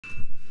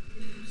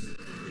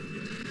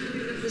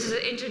is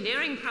an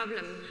engineering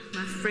problem,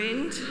 my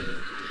friend.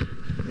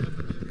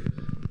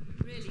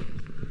 Really.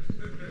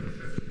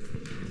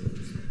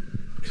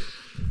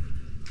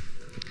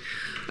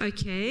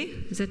 Okay,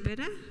 is that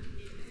better?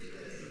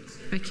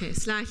 Okay,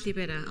 slightly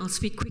better. I'll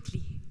speak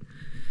quickly.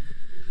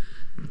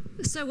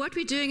 So what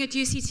we're doing at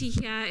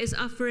UCT here is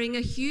offering a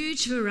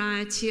huge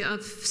variety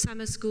of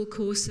summer school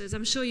courses.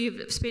 I'm sure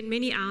you've spent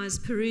many hours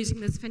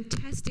perusing this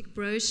fantastic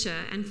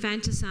brochure and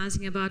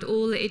fantasizing about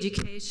all the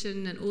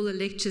education and all the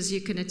lectures you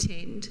can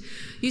attend.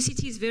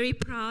 UCT is very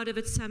proud of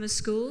its summer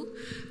school,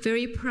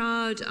 very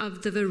proud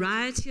of the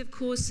variety of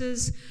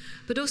courses,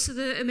 but also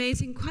the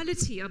amazing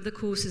quality of the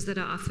courses that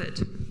are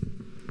offered.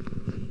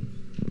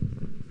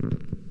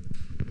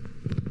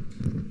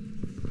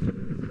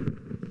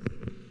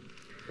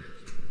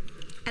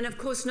 And of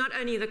course, not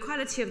only the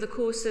quality of the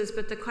courses,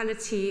 but the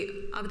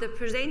quality of the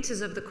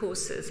presenters of the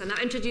courses. And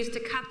I introduced a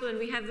couple, and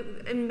we have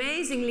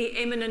amazingly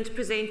eminent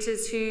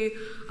presenters who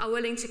are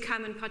willing to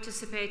come and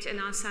participate in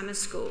our summer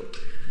school.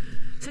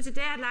 So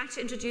today I'd like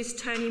to introduce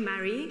Tony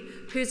Murray,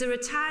 who's a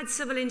retired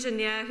civil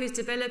engineer who's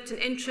developed an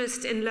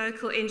interest in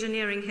local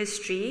engineering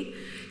history.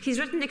 He's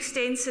written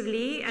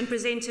extensively and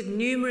presented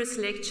numerous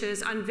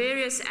lectures on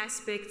various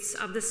aspects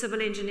of the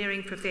civil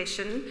engineering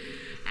profession.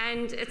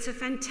 And it's a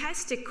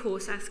fantastic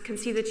course. I can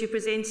see that you're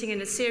presenting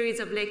in a series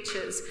of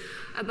lectures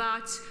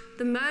about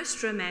the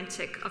most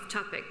romantic of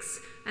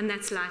topics, and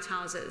that's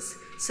lighthouses.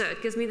 So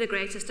it gives me the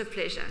greatest of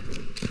pleasure.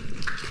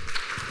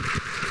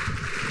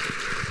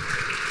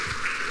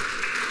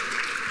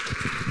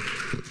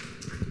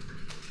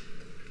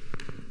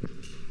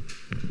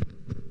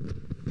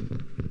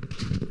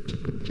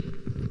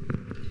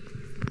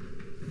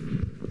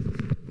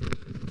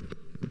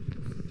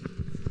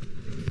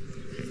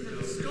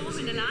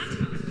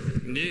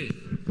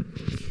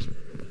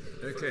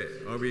 Okay,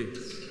 are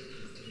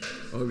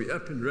we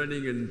up and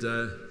running? And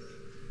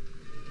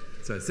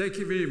so thank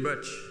you very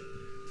much,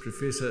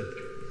 Professor.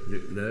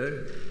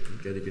 No, I'm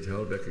going to get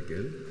held back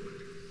again.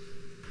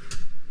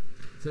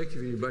 Thank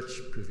you very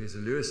much, Professor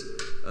Lewis.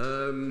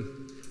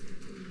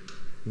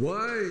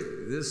 Why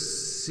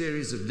this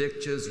series of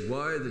lectures?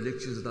 Why the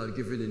lectures that I've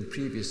given in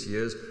previous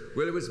years?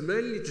 Well, it was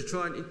mainly to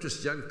try and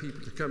interest young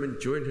people to come and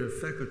join her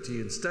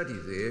faculty and study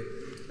there,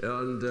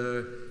 and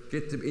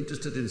get them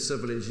interested in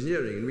civil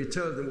engineering. And we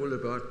told them all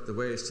about the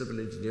way civil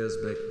engineers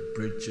make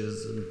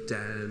bridges and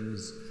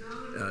dams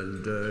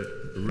and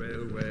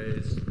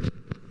railways.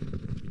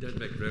 We don't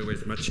make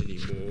railways much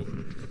anymore,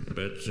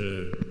 but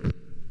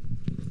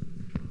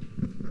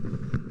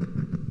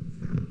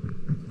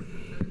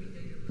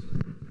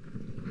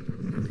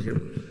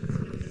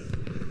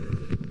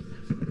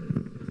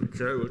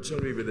so will tell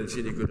me whether it's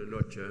any good or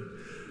not, Joe.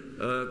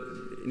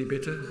 Any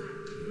better?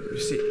 You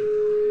see,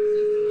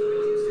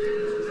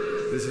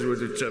 this is what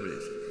the trouble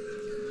is.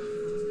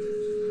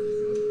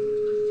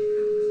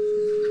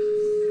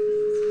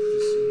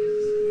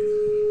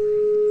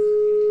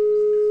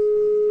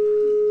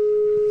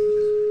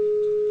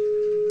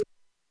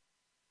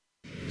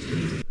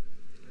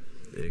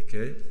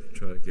 Okay,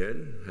 try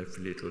again.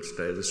 Hopefully it will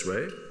stay this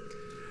way.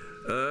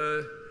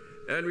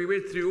 And we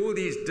went through all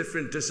these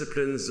different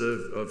disciplines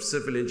of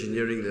civil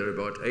engineering. There are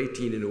about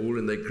 18 in all,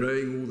 and they're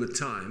growing all the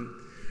time,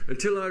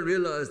 until I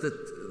realized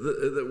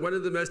that one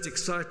of the most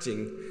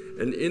exciting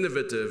and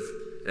innovative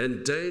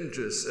and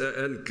dangerous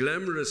and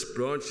glamorous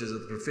branches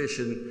of the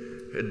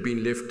profession had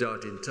been left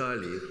out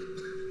entirely,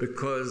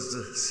 because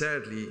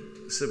sadly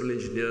civil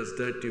engineers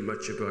don't do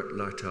much about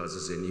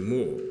lighthouses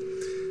anymore.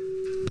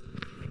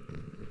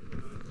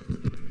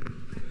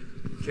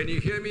 Can you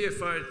hear me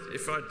if I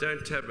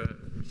don't have a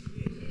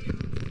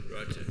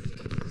right?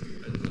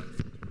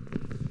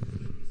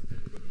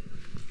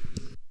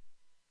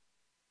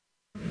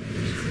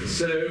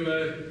 So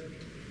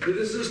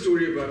this is a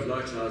story about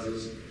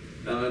lighthouses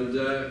and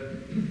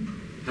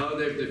how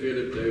they've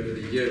developed over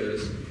the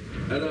years.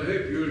 And I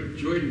hope you'll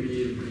join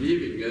me in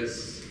believing,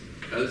 as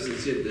Alison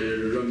said,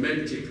 they're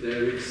romantic,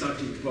 they're an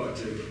exciting part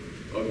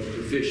of the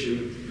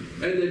profession,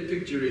 and they're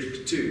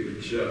picturesque too,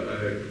 which I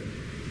hope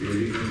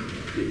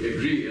you'll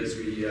agree as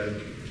we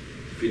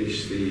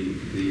finish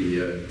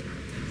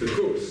the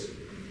course.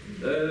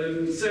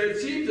 So it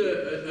seemed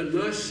a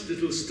nice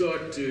little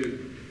start to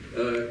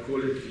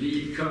call it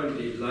Lead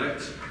Kindly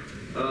Light.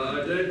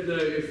 I don't know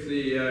if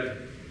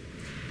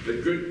the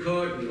good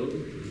cardinal,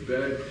 the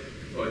bad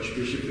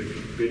archbishop,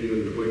 depending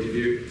on the point of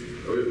view,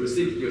 was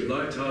thinking of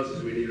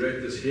lighthouses when he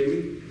wrote this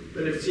hymn,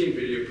 but it seemed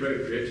very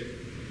appropriate.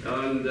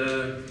 And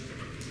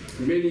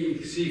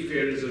many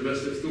seafarers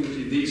must have thought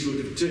in these sort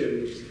of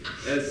terms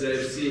as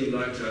they've seen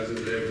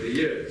lighthouses over the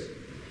years.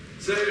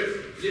 So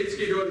let's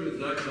get on with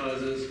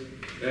lighthouses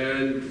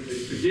and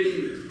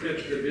begin at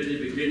the very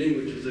beginning,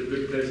 which is a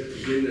good place to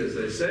begin, as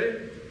they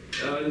say,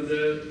 and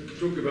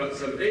talk about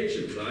some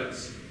ancient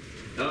lights.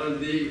 And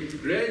the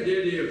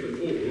granddaddy of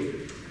them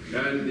all,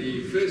 and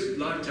the first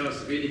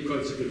lighthouse of any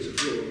consequence at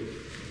all,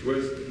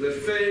 was the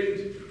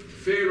famed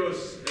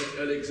Pharos at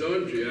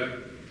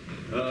Alexandria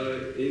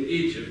in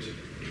Egypt.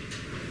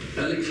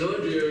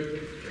 Alexandria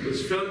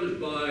was founded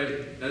by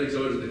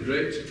Alexander the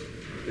Great,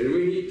 And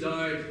when he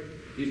died,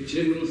 his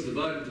generals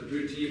divided the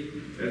booty,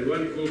 and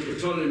one called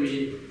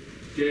Ptolemy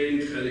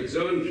gained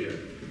Alexandria.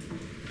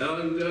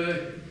 And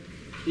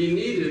he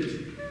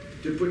needed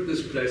to put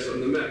this place on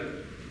the map.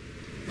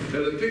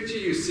 Now the picture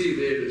you see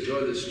there is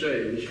rather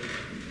strange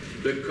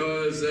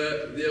because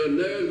there are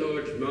no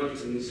large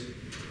mountains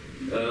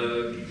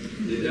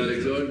in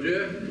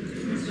Alexandria,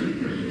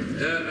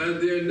 and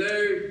there are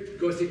no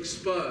Gothic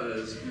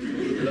spires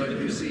like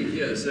you see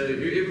here. So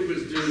whoever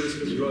was doing this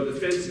was rather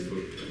fanciful.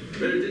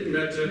 But it didn't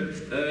matter.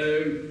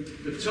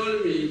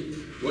 Ptolemy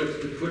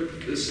wanted to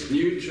put this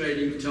new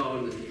trading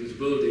town that he was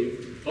building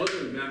on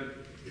the map.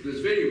 It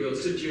was very well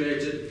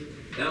situated,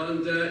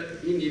 and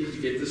he needed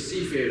to get the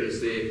seafarers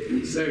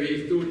there. So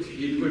he thought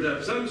he'd put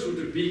up some sort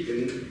of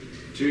beacon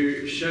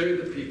to show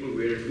the people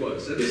where it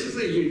was. So this is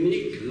a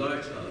unique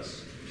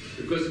lighthouse,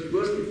 because it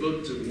wasn't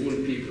built to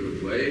warn people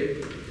away.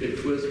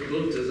 It was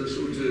built as a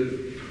sort of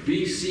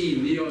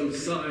BC neon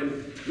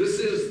sign. This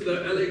is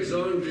the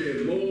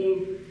Alexandria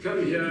Mall.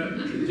 Come here,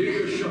 do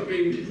your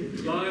shopping,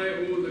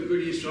 buy all the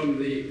goodies from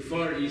the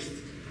Far East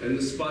and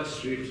the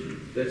spice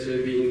route that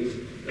are being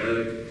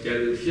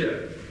gathered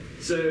here.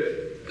 So,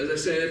 as I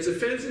say, it's a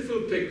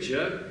fanciful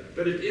picture,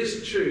 but it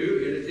is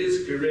true and it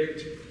is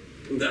correct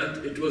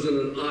that it was on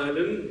an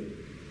island,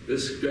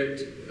 this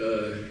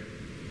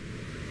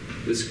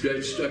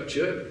great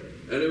structure,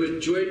 and it was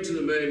joined to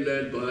the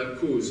mainland by a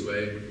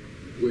causeway,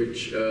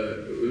 which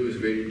was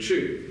very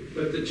true.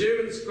 But the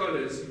German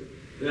scholars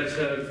that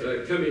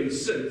have come in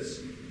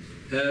since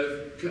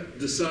have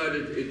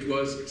decided it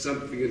was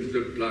something that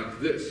looked like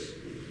this.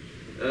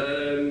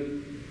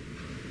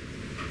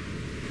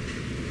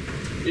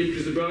 It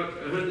was about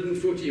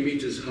 140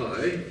 meters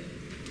high,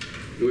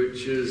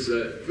 which is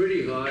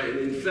pretty high, and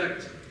in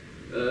fact,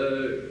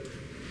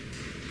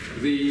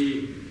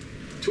 the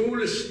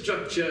tallest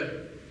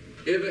structure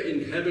ever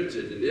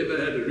inhabited and ever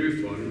had a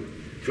roof on,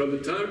 from the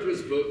time it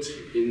was built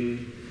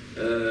in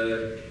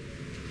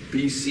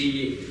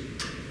BC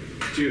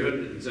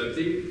 200 and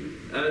something,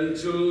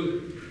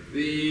 until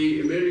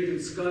the American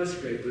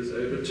skyscrapers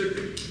overtook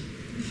it,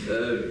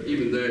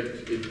 even though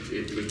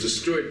it was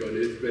destroyed by an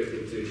earthquake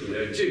in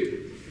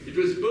 1302. It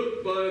was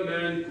built by a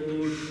man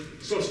called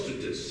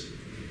Sostratus,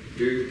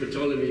 who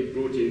Ptolemy II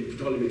brought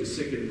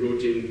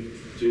in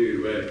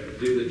to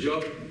do the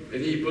job,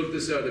 and he built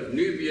this out of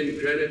Nubian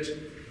granite,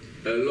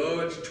 a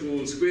large,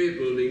 tall, square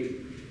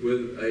building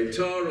with a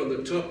tower on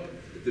the top,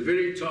 at the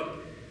very top,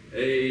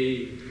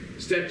 a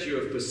statue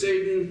of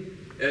Poseidon,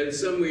 and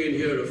somewhere in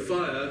here a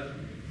fire,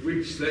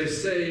 which they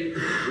say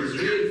was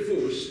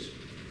reinforced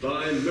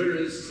by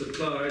mirrors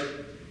supplied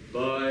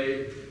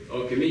by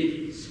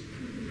Archimedes.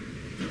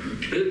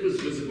 It was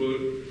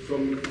visible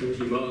from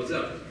 40 miles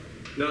out.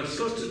 Now,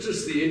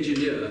 Sostratus, the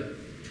engineer,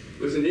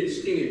 was an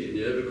interesting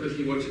engineer because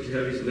he wanted to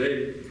have his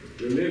name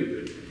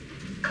remembered.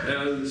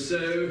 And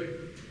so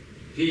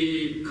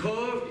he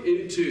carved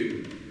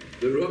into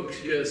the rocks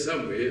here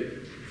somewhere.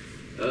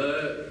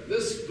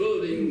 This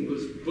building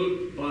was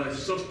built by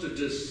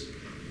Sostratus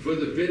for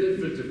the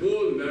benefit of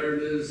all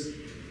mariners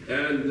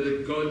and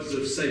the gods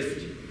of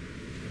safety.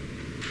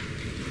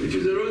 Which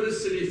was a rather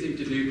silly thing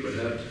to do,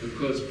 perhaps,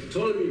 because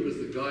Ptolemy was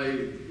the guy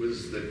who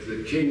was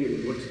the king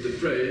and wanted the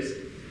praise.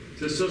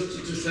 So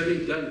Sostratus,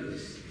 having done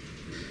this,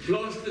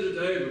 plastered it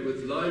over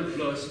with lime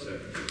plaster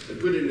and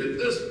put in that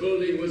this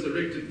building was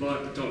erected by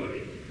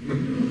Ptolemy.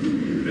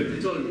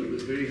 And Ptolemy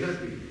was very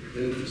happy.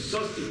 And for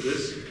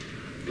Sostratus,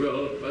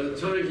 well, by the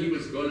time he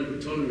was gone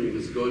and Ptolemy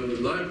was gone, the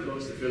lime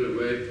plaster fell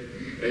away,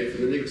 and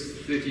for the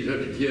next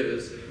 1300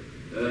 years,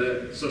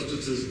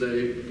 Sostratus'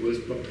 name was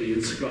properly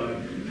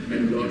inscribed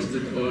and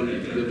lasted on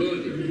the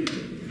building.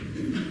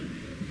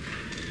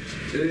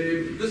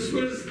 This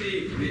was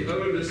the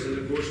oldest, and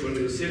of course one of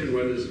the 7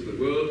 wonders of the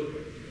world,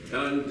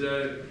 and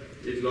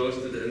it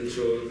lasted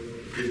until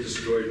it was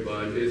destroyed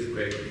by an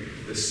earthquake,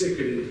 the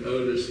second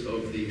oldest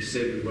of the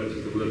 7 wonders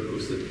of the world. Of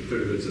course, the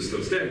pyramids are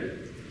still standing.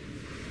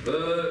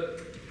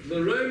 The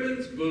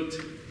Romans built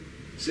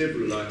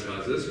several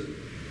lighthouses,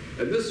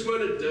 and this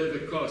one at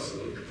Dover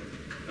Castle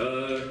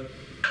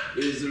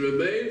is the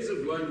remains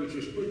of one which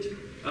was put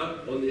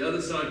up on the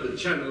other side of the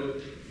channel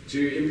to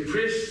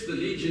impress the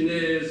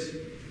legionnaires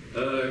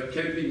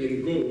camping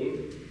in Gaul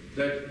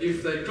that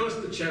if they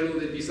crossed the channel,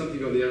 there'd be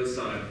something on the other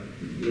side.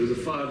 There was a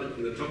fire lit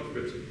in the top of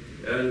it,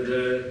 and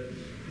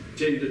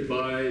tended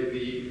by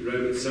the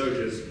Roman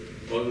soldiers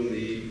on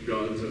the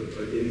grounds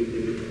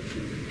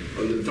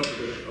on the top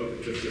of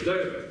the cliffs of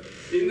Dover.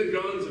 In the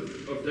grounds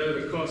of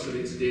Dover Castle,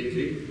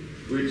 incidentally,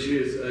 which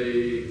is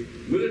a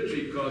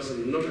military castle,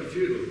 not a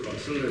feudal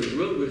castle, and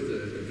well worth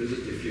a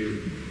visit if you're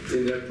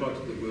in that part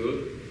of the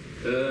world.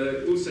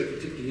 Also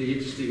particularly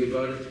interesting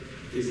about it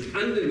is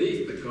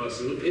underneath the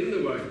castle, in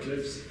the White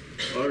Cliffs,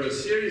 are a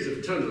series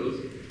of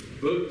tunnels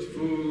built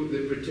for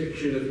the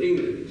protection of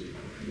England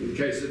in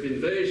case of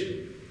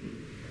invasion.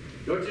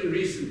 Not in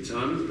recent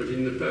times, but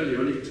in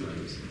Napoleonic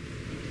times.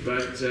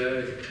 But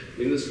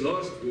in this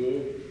last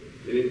war,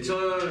 an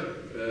entire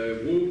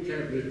war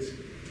cabinet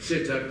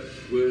setup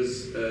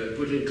was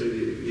put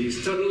into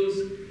these tunnels,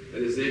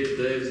 and is there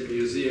today as a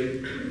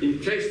museum. In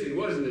case there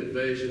was an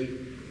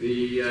invasion,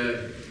 the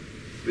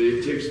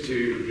attempts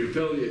to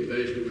repel the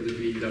invasion would have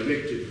been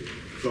directed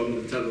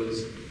from the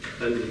tunnels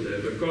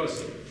under the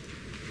castle.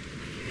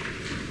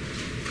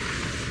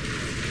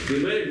 The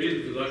main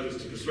reason for that was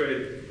to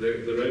persuade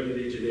the Roman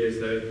legionnaires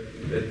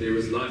that there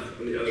was life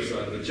on the other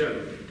side of the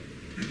channel.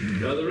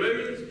 Now the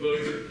Romans built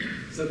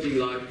something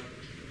like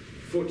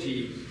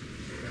 40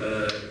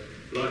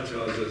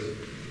 lighthouses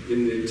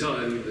in their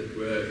time that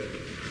were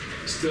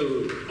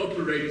still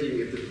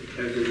operating as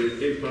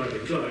the empire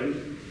declined.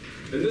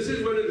 And this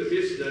is one of the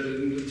best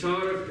known in the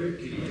Tower of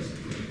Hercules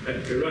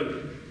at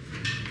Corunna.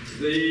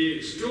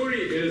 The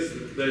story is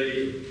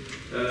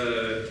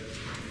that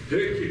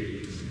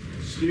Hercules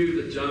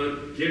slew the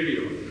giant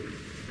Geryon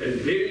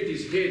and buried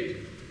his head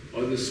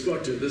on the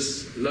spot of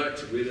this light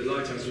where the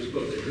lighthouse was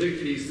built. And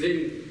Hercules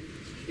then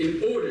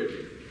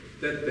ordered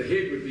that the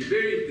head would be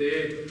buried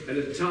there and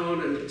a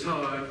town and a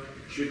tower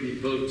should be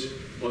built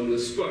on the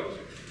spot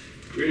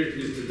where it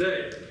is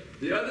today.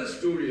 The other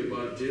story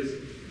about it is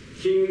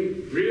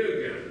King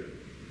Breogan,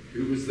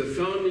 who was the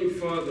founding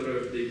father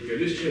of the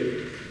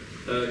Galician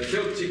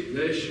Celtic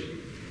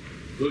nation,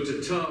 built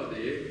a tower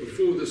there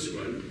before this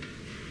one.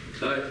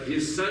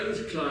 His sons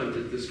climbed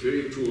at this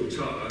very tall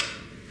tower,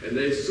 and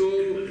they saw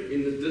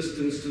in the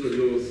distance to the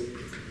north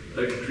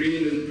a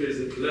green and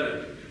pleasant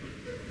land.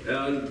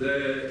 And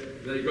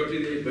they got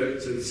in their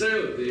boats and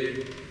sailed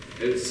there,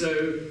 and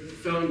so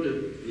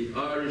founded the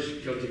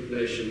Irish Celtic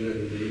nation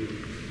and the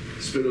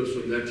spin-offs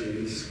from that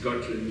in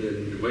Scotland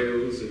and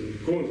Wales and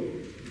Cornwall.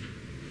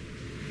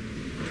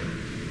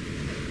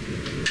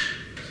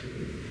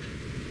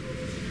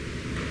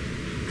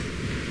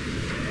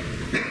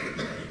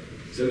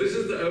 So this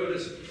is the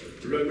oldest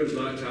Roman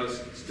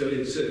lighthouse still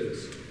in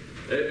service.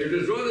 It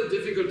was rather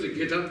difficult to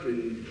get up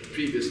in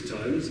previous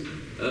times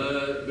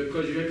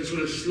because you had to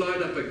sort of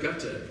slide up a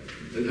gutter,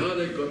 and how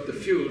they got the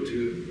fuel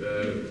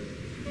to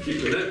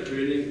keep the lamp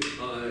burning,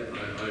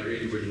 I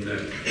really wouldn't know.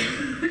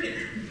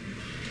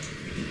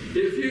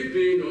 If you've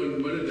been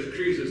on one of the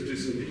cruises to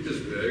St.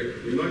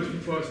 Petersburg, you might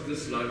have passed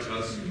this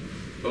lighthouse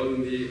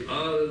on the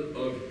Isle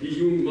of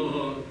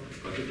Hiiumaa.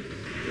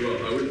 Well,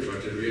 I wouldn't try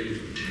to really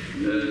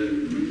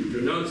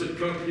pronounce it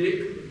properly,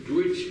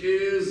 which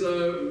is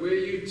where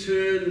you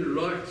turn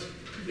right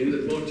in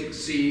the Baltic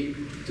Sea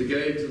to go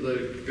into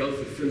the Gulf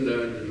of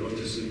Finland and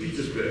onto St.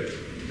 Petersburg.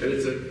 And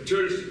it's a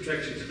tourist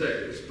attraction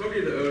today. It's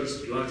probably the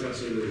oldest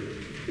lighthouse in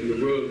the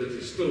world that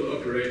is still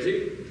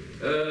operating.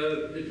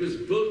 It was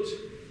built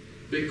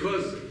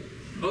because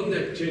on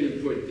that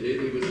turning point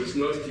there was this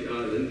nasty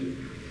island,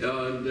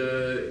 and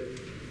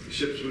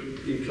ships were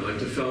inclined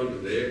to founder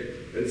there.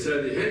 And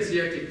so the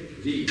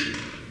Hanseatic League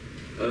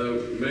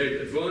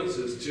made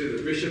advances to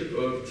the Bishop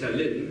of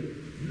Tallinn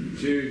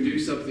to do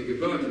something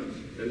about it.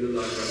 And the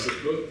lighthouse was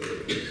built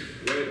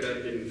way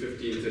back in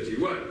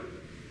 1531.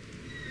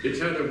 It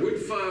had a wood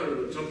fire on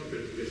the top of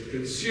it. It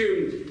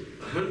consumed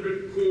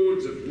 100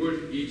 cords of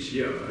wood each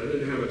year. I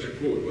don't know how much a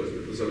cord was,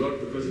 but it was a lot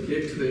because it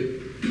led to the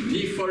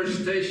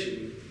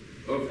deforestation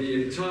of the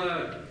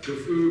entire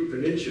Corfu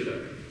Peninsula.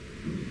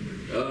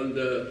 And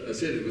I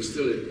said it was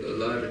still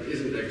alive. It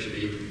isn't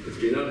actually. It's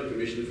been out of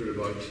commission for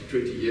about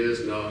 20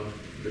 years now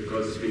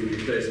because it's been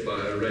replaced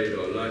by a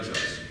radar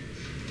lighthouse.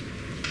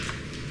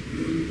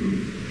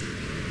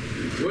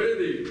 One of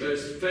the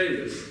most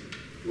famous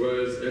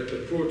was at the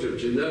port of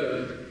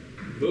Genoa,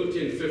 built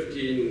in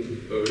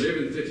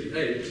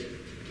 1138,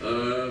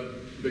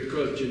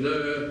 because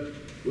Genoa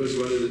was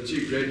one of the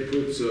two great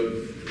ports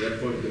of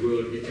that part of the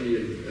world, Italy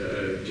and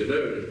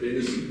Genoa and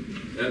Venice,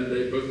 and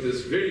they built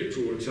this very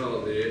tall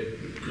tower there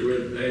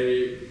with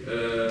a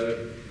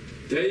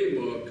day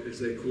mark, as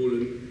they call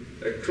them,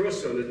 a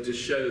cross on it to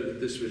show that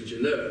this was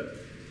Genoa.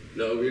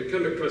 Now, we'll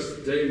come across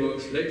day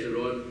marks later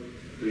on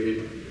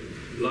where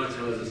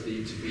lighthouses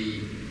need to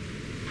be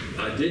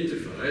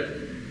identified,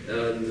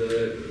 and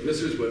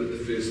this was one of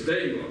the first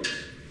day marks.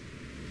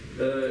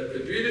 A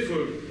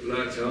beautiful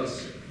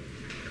lighthouse,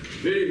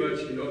 very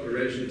much in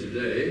operation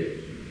today,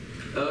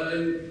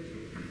 and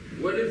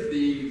one of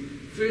the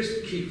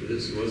first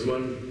keepers was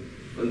one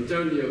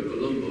Antonio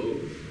Colombo,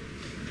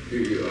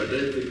 who I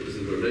don't think was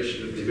a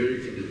relation of the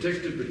American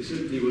detective, but he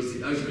certainly was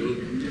the uncle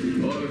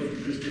of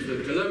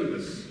Christopher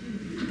Columbus.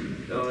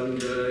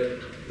 And the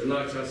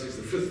lighthouse is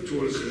the 5th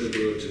tallest in the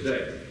world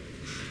today.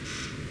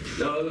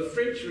 Now, the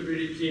French were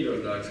very keen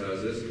on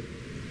lighthouses,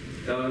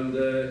 and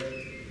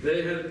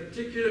they had a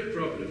particular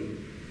problem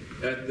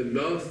at the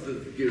mouth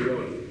of the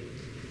Gironde,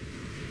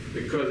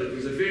 because it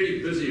was a very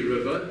busy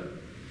river,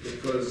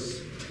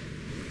 because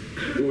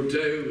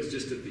Bordeaux was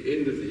just at the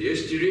end of the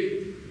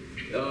estuary,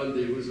 and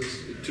there was a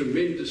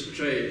tremendous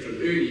trade from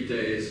early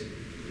days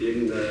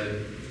in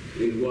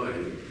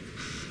wine.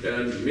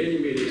 And many,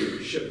 many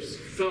ships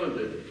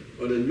foundered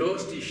on a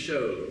nasty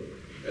shoal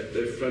at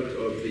the front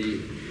of the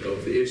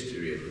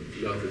estuary,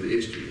 mouth of the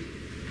estuary.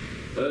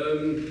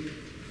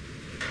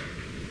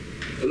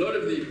 A lot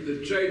of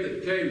the trade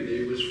that came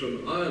there was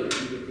from Ireland,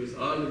 because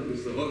Ireland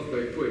was the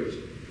halfway point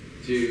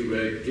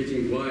to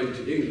getting wine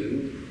to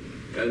England.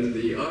 And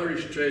the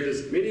Irish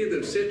traders, many of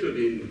them settled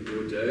in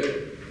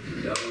Bordeaux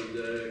and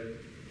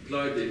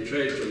applied their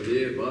trade from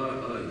there by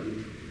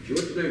Ireland. If you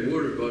want to know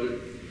more about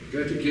it,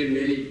 go to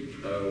Glenelly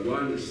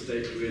wine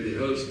estate, where the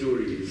whole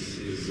story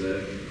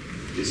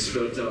is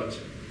spelt out,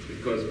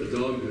 because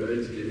Madame who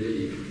owns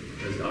Glenelly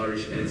has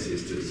Irish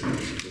ancestors,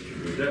 which you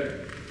will know.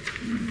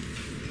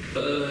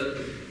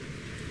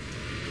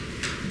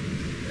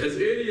 As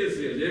early as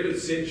the 11th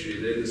century,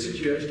 then, the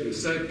situation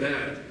was so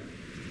bad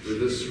with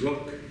this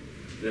rock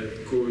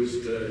that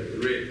caused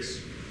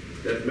wrecks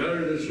that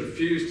mariners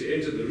refused to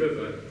enter the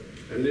river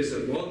unless a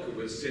marker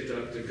was set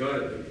out to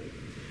guide them.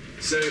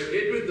 So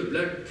Edward the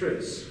Black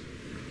Prince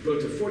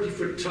built a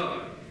 40-foot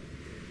tower,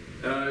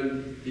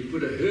 and he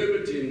put a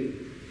hermit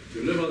in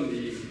to live on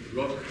the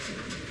rock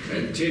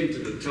and tend to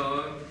the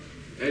tower,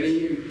 and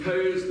he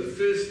imposed the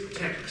first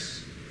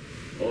tax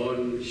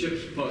on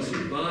ships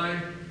passing by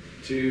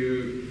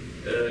to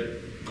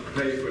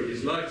pay for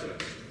his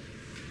lighthouse.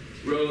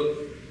 Well,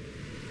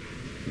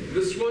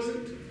 this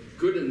wasn't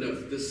good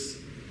enough,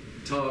 this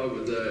tower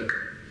with a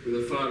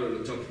fire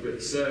on the top of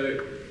it.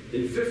 So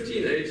in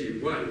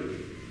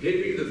 1581,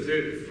 Henry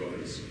III of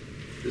France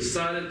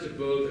decided to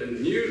build a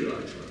new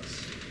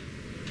lighthouse,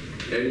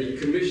 and he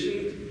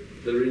commissioned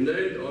the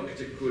renowned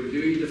architect called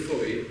Louis de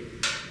Foy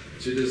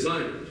to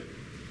design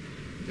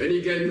it. And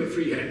he gave him a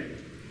free hand,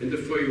 and de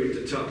Foy went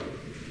to town.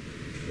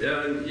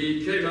 And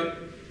he came up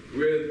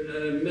with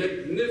a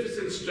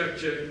magnificent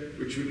structure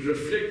which would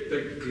reflect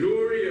the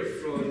glory of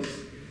France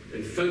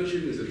and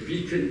function as a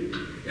beacon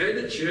and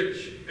a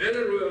church and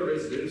a royal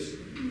residence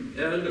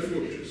and a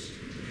fortress.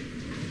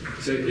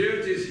 So here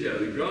it is here.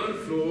 The ground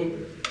floor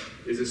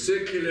is a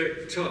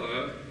circular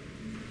tower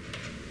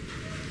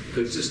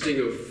consisting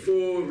of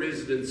 4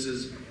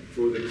 residences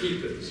for the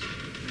keepers.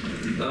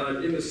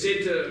 In the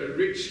center, a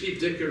richly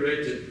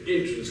decorated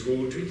entrance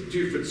hall,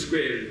 22 foot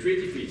square and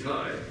 20 feet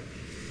high,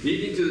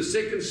 leading to the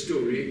second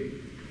story,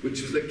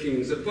 which was the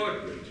king's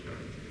apartment.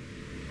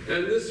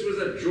 And this was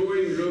a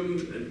drawing room,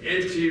 an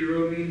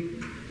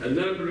ante-room, a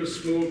number of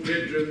small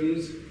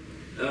bedrooms,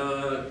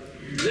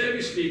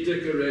 lavishly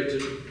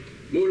decorated,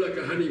 more like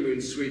a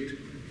honeymoon suite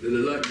than a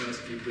lighthouse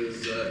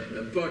keeper's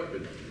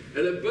apartment.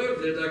 And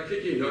above that, I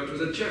kid you not,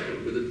 was a chapel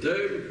with a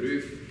domed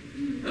roof,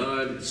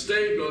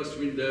 stained glass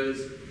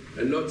windows,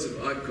 and lots of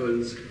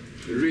icons,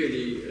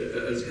 really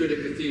as good a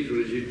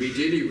cathedral as you'd meet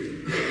anywhere.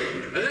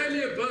 And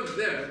only above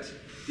that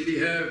did he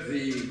have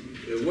the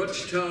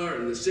watchtower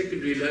and the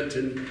secondary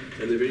lantern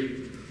and the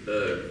very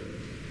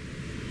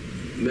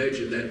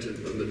major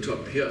lantern on the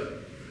top here.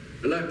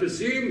 And I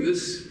presume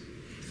this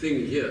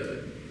thing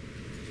here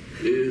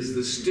is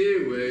the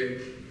stairway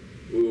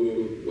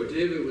or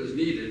whatever was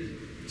needed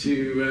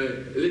to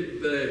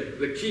let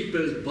the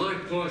keepers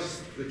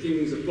bypass the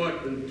king's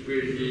apartment,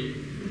 where he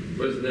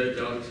was no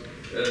doubt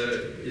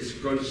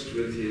ensconced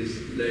with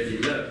his lady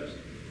loves.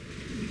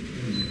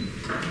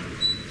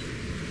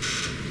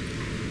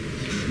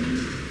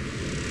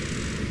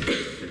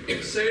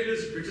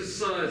 Sailors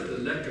criticized the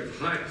lack of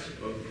height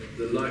of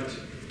the light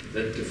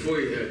that de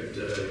Foy had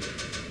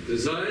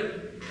designed,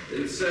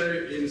 and so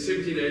in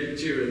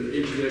 1782 an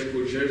engineer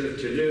called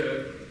Joseph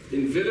Taylor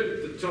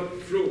enveloped the top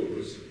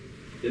floors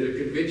in a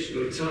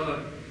conventional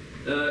tower,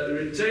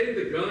 retained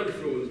the ground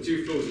floor, the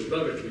 2 floors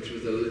above it, which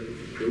was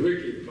the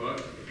working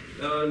part,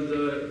 and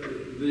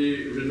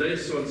the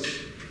Renaissance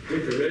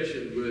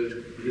decoration was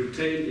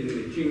retained in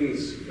the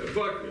king's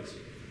apartment.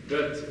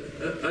 But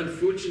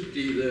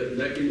unfortunately, the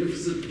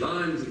magnificent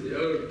lines of the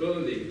old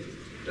building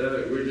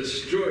were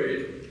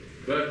destroyed.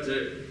 But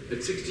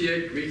at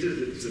 68 meters,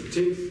 it's the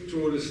 10th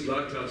tallest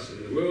lighthouse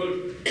in the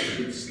world.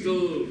 It's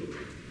still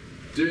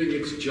doing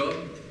its job.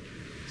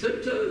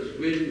 Sometimes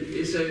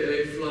when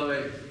SAA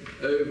fly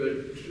over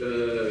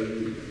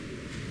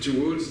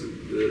towards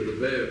the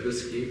Bay of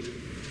Biscay,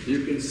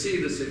 you can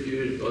see this if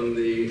you're on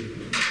the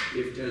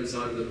left-hand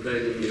side of the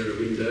plane and near a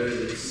window.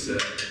 It's the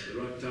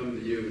right time of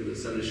the year when the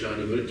sun is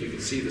shining on it. You can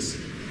see this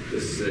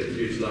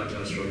huge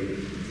lighthouse from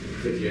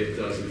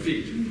 38,000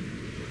 feet.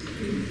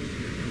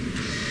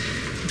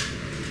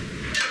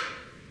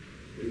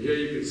 And here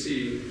you can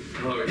see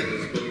how it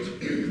was built,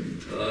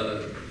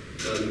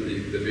 and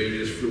the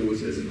various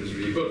floors as it was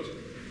rebuilt.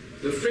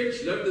 The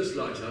French loved this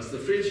lighthouse. The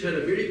French had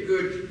a very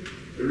good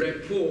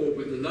rapport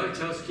with the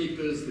lighthouse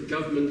keepers, the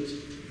government,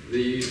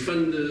 the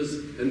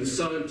funders, and the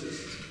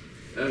scientists.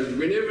 And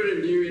whenever a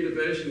new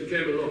innovation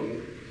came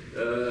along,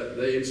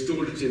 they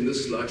installed it in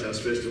this lighthouse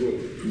first of all.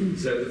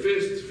 So the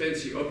first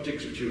fancy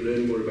optics, which you'll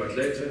learn more about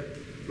later,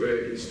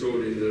 were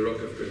installed in the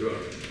Rock of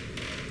Cadouin.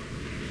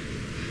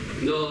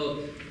 Now,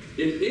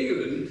 in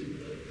England,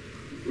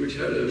 which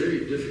had a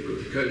very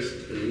difficult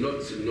coast and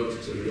lots and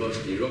lots of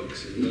nasty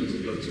rocks and lots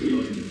and lots of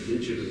nasty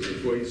peninsulas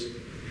and points,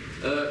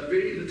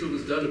 very little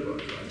was done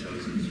about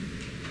lighthouses,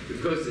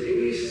 because the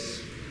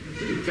English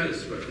didn't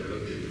callous about the whole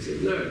thing. They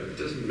said, no, it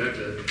doesn't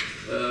matter.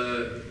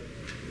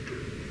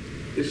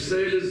 If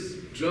sailors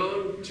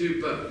drown,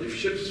 too bad. If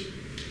ships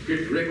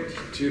get wrecked,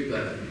 too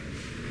bad.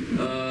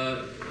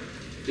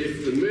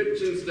 if the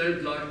merchants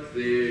don't like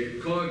their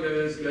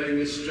cargoes going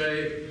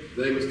astray,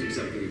 they must do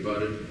something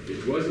about it.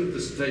 It wasn't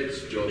the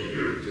state's job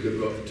to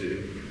look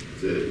after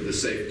the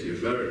safety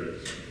of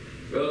mariners.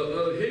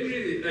 Well,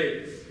 Henry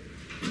VIII,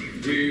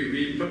 who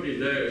we probably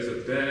know as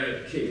a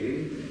bad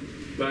king,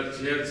 but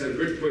he had some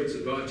good points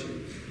about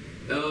him.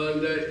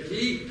 And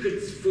he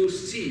could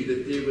foresee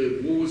that there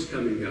were wars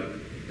coming up,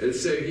 and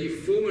so he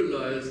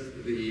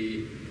formalized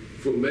the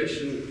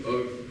formation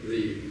of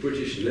the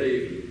British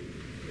Navy,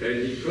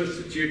 and he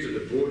constituted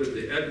a board of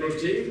the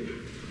Admiralty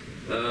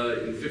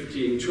in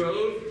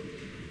 1512,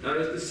 and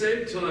at the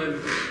same time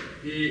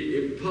he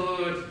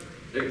empowered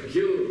a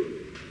guild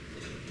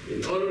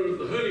in honor of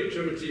the Holy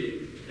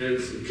Trinity and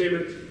St.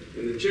 Clement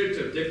in the Church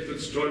of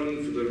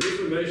Deptford-Stratton for the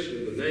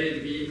reformation of the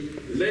Navy,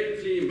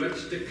 lately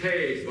much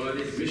decayed by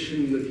the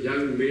admission of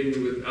young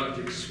men without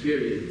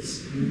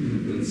experience.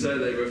 And so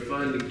they were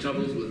finding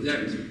troubles with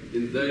that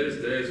in those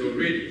days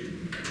already.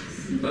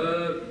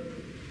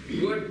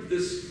 What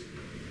this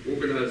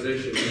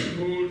organization was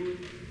called,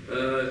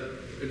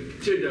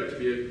 it turned out to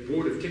be a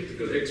board of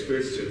technical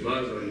experts to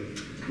advise on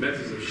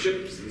matters of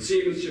ships and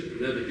seamanship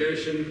and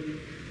navigation.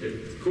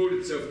 It called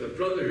itself the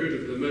Brotherhood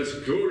of the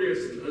Most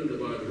Glorious and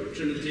Undividable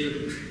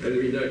Trinity, and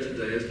we know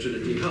today as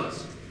Trinity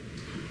House.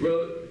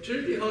 Well,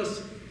 Trinity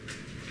House,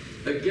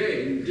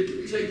 again,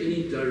 didn't take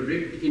any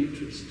direct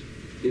interest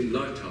in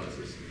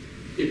lighthouses.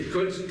 It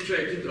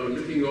concentrated on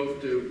looking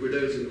after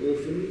widows and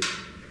orphans.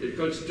 It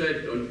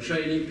concentrated on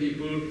training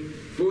people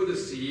for the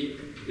sea.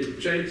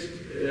 It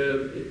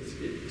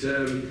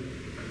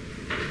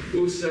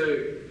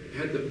also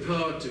had the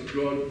power to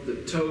grant the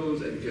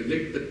tolls and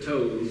collect the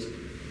tolls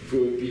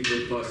for people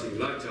passing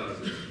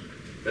lighthouses,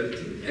 but it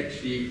didn't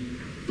actually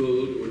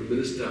build or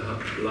administer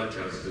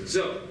lighthouses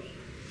itself.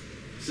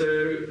 So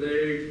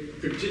they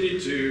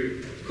continued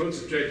to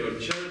concentrate on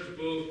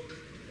charitable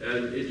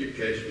and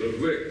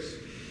educational works.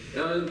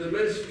 And the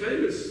most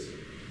famous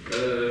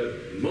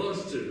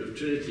master of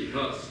Trinity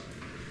House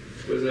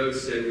was old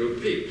Samuel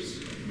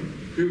Pepys,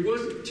 who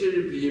wasn't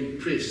terribly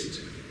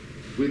impressed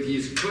with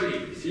his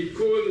colleagues. He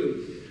called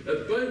them a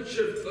bunch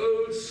of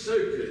old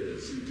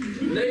soakers,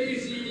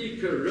 lazy,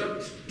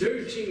 corrupt,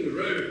 doting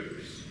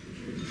rogues.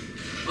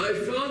 I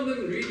found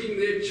them reading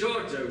their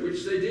charter,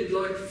 which they did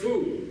like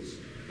fools,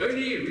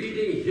 only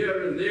reading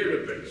here and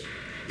there a bit,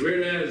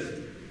 whereas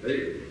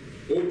they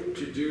ought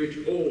to do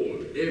it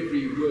all,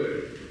 every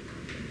word.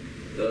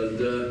 And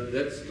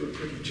that's still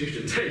pretty true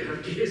today, I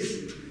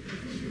guess.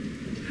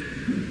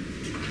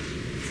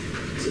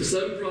 So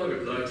some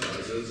private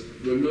lighthouses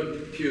were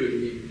not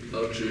purely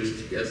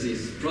altruistic, as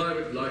these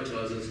private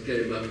lighthouses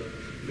came up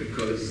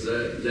because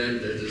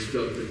landowners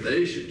felt that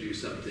they should do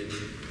something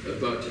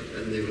about it,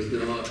 and there was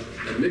now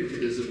a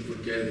mechanism for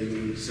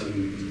gathering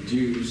some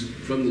dues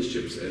from the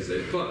ships as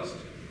they passed.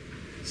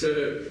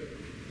 So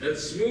at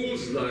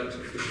Small's Light,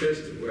 off the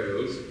coast of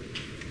Wales,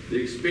 the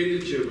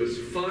expenditure was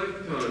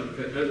 £5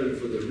 per annum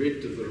for the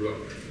rent of the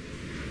rock,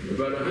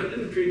 about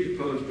 £120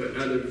 per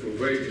annum for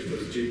wages for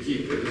the two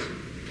keepers,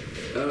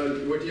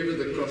 and whatever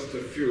the cost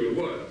of fuel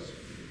was.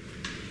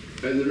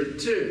 And the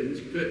returns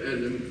per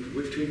annum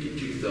were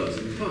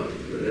 £22,000.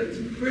 Well, that's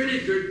pretty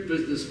good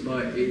business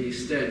by any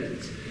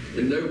standards.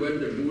 And no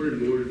wonder more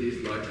and more of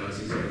these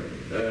lighthouses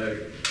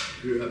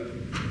grew up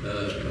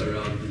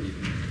around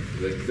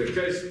the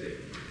coast there.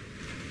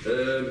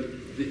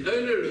 The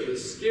owner of the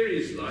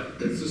Skerries Light,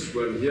 that's this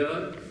one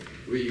here,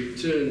 where you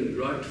turn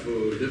right for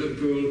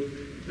Liverpool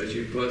as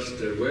you passed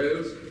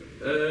Wales,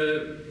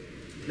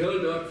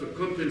 held out for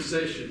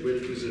compensation when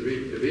it was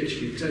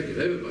eventually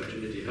taken over by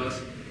Trinity House,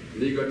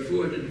 and he got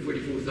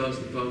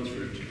 £444,000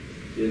 for it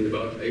in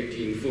about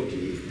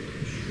 1840,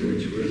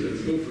 which was an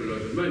awful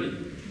lot of money.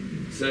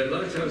 So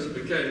lighthouses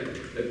became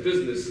a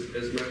business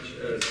as much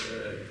as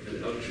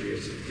an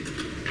altruistic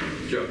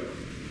job.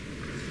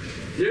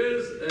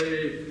 Here's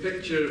a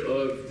picture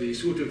of the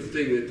sort of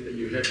thing that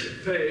you had to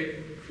pay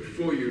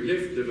before you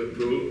left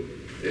Liverpool,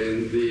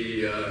 and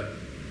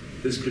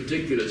this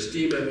particular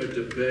steamer had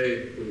to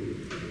pay,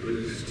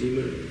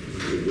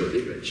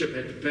 ship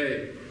had to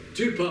pay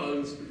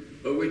 £2,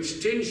 of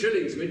which 10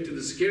 shillings went to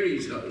the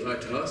Skerries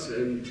Lighthouse,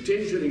 and 10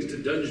 shillings to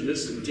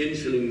Dungeness, and 10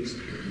 shillings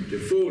to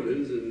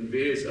Forelands, and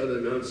various other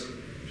amounts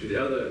to the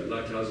other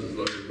lighthouses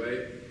along the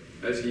way,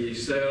 as he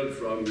sailed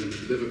from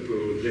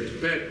Liverpool. He had to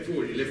pay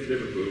before he left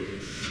Liverpool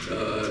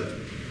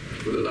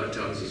for the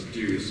lighthouses'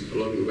 dues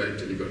along the way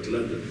until he got to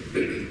London.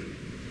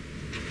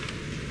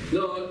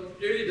 Now,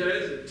 early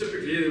days,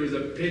 typically there was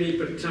a penny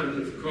per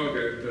ton of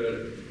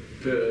cargo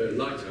per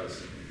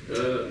lighthouse.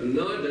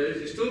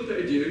 Nowadays, you still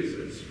pay dues.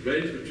 It's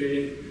ranged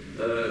between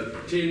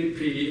 10p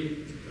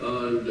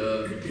and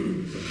a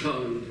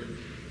pound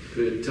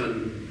per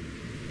ton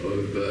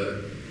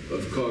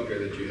of cargo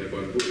that you have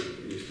on board,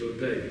 and you're still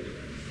paying it.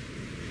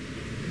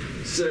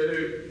 So,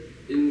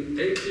 in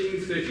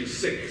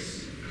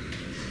 1836,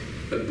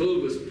 a bill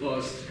was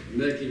passed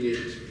making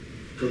it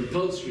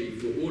compulsory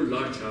for all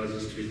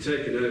lighthouses to be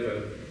taken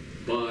over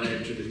by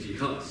Trinity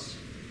House.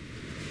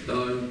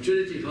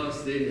 Trinity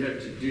House then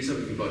had to do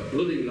something about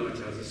building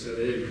lighthouses, so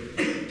they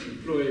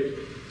employed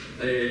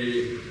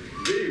a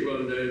very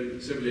well-known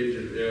civil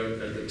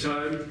engineer at the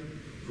time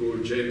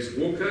called James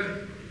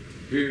Walker,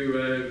 who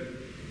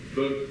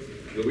built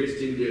the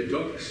West India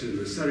docks and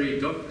the Surrey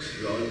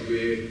docks, around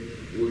where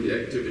all the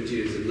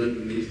activity is in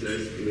London these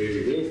days,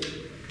 Canary Wharf.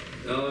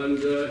 And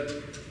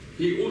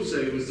he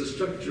also was the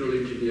structural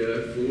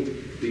engineer for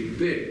Big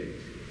Ben.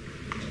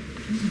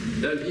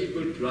 And he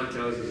built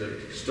lighthouses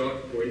at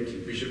Stark Point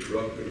and Bishop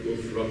Rock and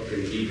Wolf Rock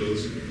and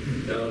Eagles,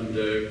 and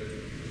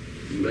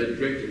made a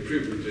great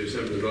improvement to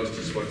some of the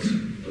nasty spots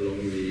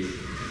along the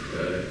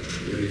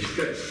English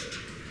coast.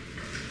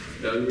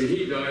 And when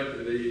he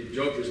died, the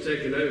job was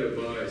taken over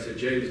by Sir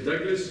James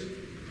Douglas,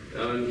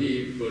 and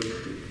he built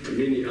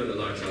many other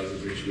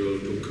lighthouses which we'll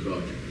talk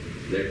about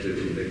later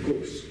in the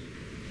course.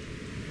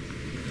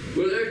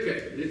 Well,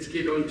 okay, let's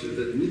get on to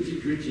the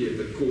nitty-gritty of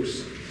the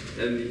course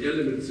and the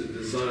elements of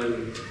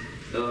design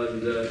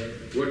and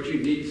what you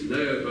need to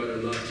know about a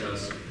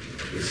lighthouse,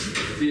 is the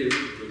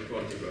theoretical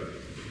part of it.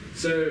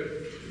 So,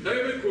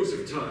 over the course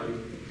of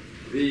time,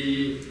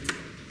 the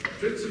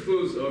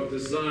principles of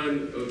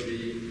design of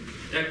the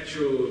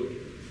actual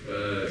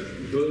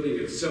building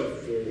itself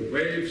for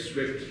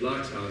wave-swept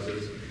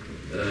lighthouses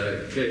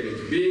came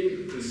into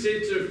being. The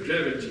center of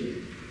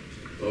gravity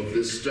of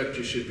this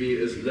structure should be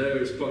as low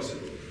as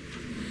possible.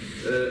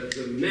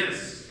 The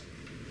mass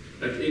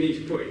at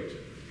any point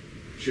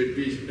should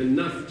be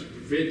enough to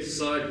prevent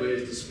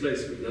sideways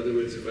displacement. In other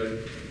words,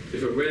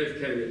 if a wave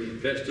came and you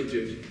bashed into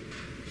it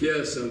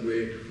here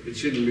somewhere, it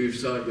shouldn't move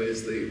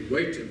sideways. The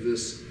weight of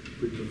this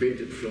would prevent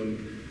it from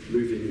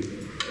moving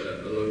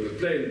along the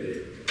plane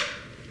there.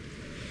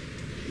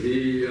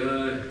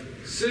 The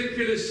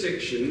circular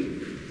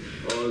section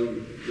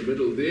on the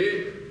middle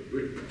there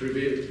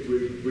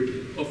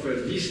would offer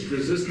least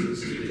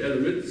resistance to the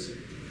elements,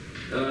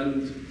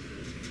 and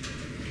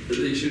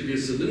there should be a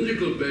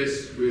cylindrical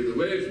base where the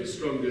waves were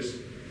strongest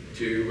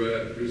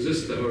to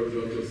resist the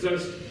horizontal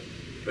thrust.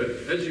 But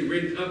as you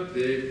went up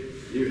there,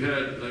 you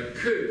had a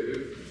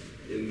curve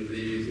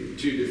to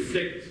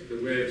deflect the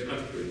waves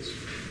upwards.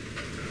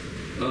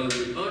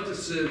 The outer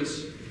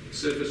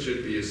surface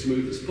should be as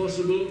smooth as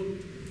possible,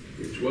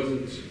 which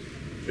wasn't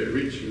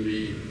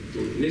originally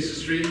thought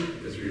necessary,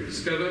 as we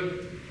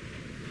discovered.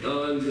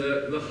 And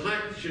the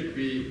height should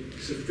be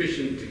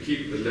sufficient to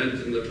keep the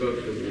lantern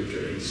above the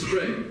water and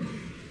spray.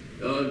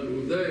 And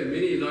although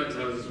many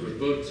lighthouses were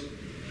built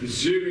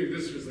presuming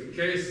this was the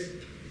case,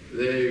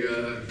 they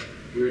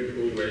weren't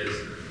always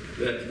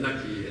that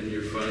lucky, and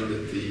you find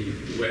that the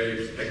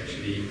waves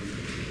actually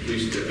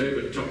used to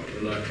overtop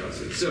the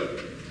lighthouse itself.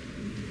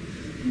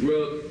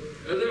 Well,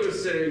 as I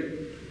was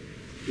saying,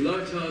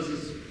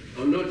 lighthouses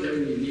are not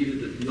only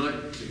needed at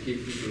night to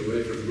keep people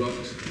away from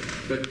rocks,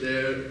 but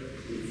they're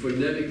for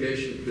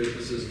navigation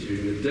purposes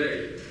during the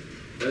day.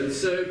 And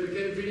so it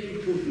became very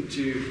important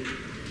to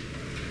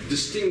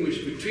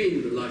distinguish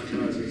between the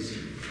lighthouses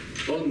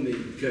on the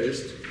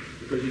coast,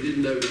 because you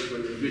didn't know which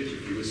one was which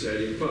if you were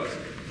sailing past.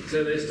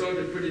 So they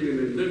started putting them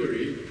in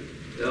livery,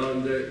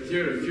 and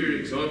here are a few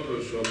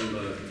examples from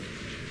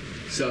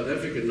South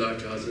African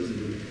lighthouses,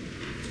 and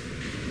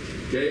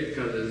gave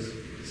colours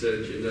so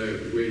that you know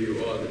where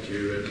you are, that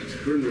you're at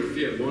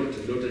Groenrivier Mont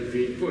and not at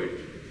Green Point.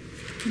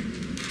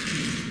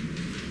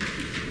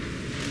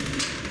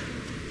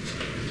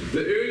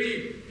 The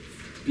early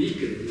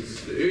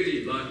beacons, the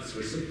early lights,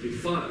 were simply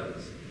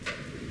fires,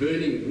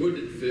 burning wood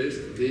at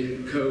first,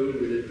 then coal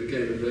when it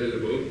became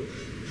available.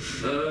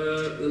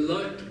 The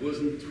light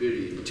wasn't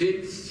very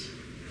intense.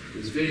 It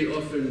was very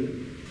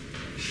often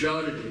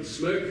shrouded in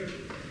smoke.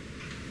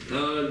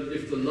 And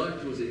if the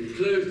light was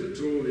enclosed at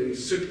all, then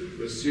soot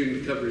was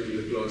soon covering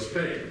the glass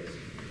panes.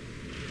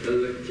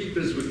 And the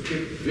keepers were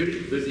kept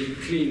very busy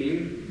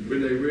cleaning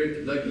when they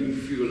weren't lugging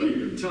fuel up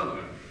the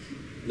tower.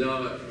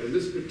 Now, in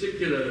this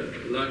particular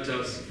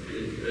lighthouse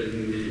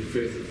in the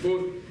Firth and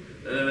Forth,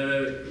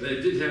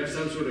 they did have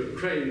some sort of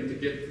crane to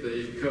get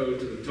the coal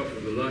to the top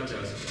of the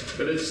lighthouse,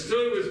 but it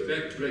still was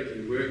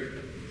back-breaking work,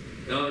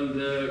 and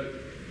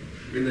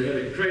when they had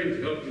a crane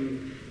to help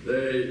them,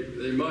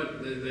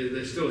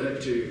 they still had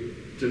to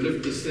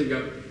lift this thing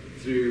up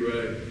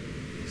through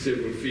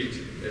several feet,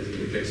 as in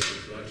the case of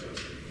this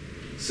lighthouse.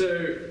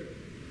 So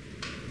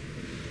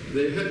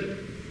they had,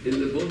 in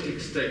the Baltic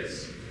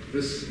states,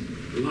 this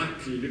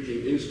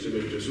likely-looking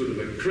instrument, a sort of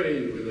a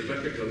crane with a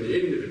bucket on the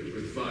end of it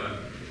with fire.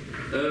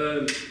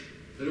 And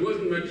it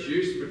wasn't much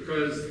use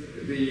because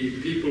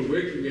the people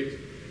working it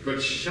got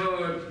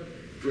showered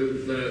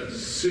with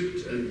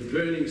soot and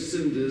burning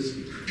cinders,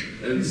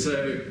 and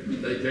so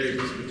they gave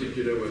this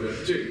particular one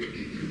up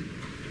too.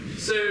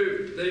 So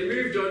they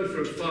moved on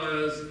from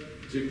fires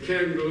to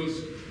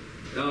candles,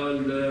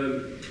 and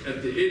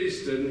at the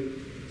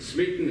Eddystone,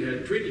 Smeaton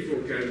had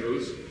 24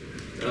 candles,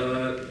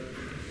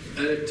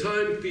 and a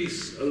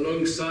timepiece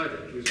alongside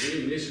it was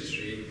very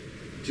necessary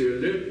to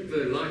alert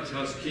the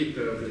lighthouse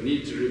keeper of the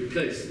need to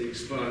replace the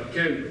expired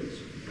candles.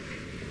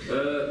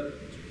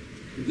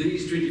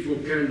 these 24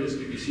 candles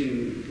could be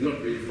seen not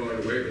very far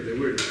away, but they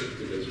were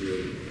encrypted as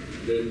we'll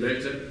learn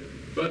later.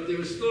 But there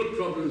were still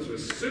problems with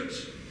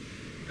soot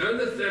and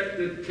the fact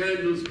that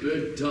candles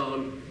burnt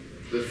down,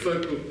 the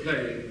focal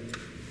plane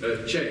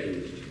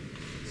changed.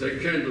 So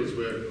candles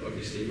were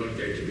obviously not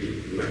going to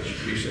be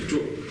much use at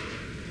all.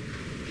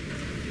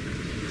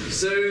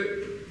 So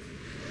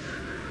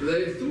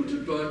they thought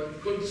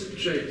about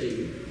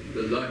concentrating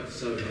the light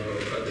somehow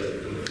or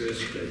other in the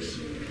first place.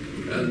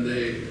 And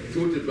they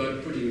thought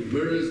about putting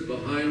mirrors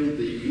behind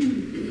the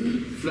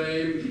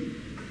flame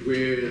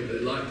where the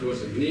light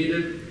wasn't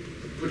needed.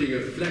 Putting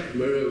a flat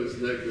mirror was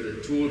no good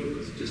at all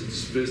because it just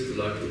dispersed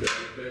the light all over the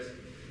place.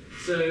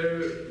 So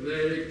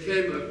they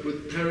came up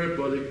with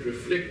parabolic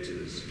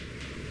reflectors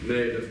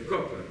made of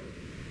copper.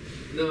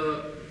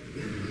 Now,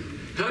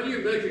 how do you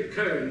make a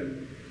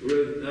cone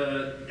with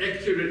an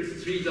accurate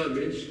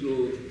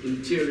three-dimensional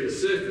interior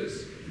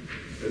surface?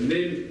 And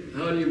then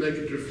how do you make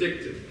it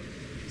reflective?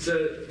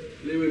 So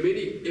there were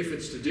many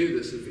efforts to do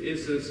this. For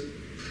instance,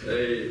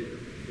 a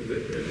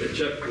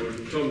chap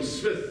called Tom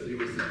Smith, who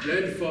was the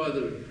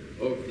grandfather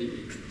of the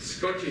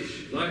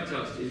Scottish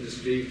lighthouse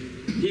industry,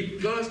 he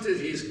plastered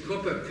his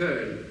copper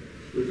cone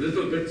with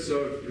little bits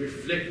of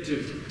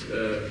reflective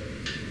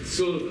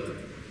silver,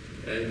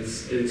 and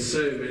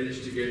so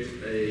managed to get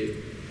a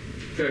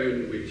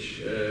cone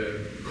which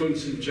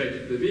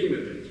concentrated the beam a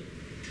bit.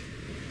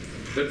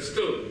 But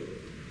still,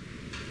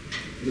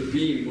 the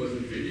beam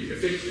wasn't very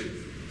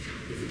effective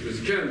if it was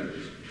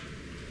canvas.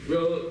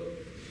 Well,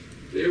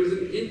 there was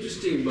an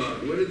interesting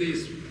man, one of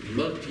these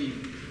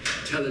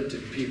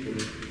multi-talented people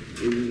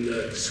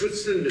in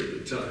Switzerland at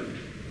the time,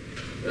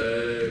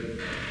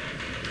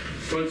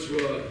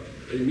 Francois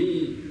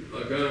Aimé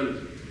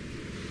Argand,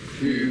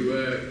 who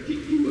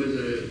was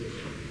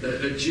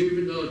a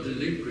juvenile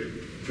delinquent,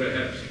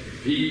 perhaps.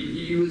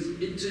 He was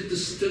into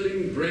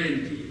distilling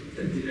brandy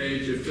at the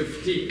age of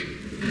 15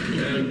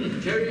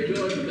 and carried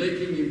on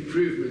making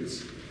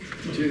improvements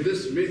to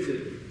this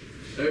method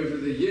over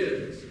the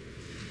years.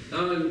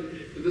 And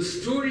the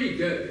story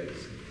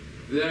goes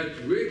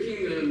that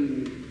working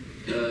on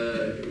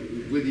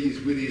with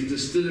his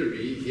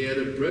distillery, he had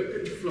a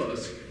broken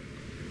flask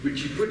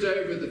which he put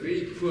over the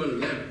very poor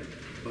lamp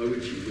by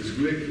which he was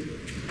working.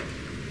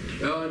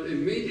 And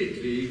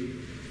immediately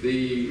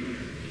the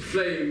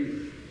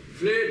flame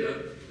flared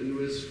up and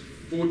was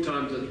 4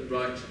 times as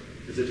bright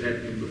as it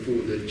had been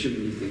before the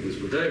chimney thing was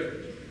put over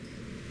it.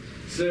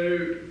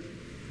 So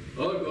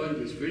Argand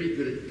was very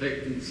good at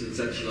patents and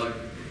such like,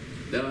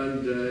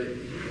 and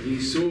he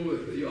saw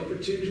the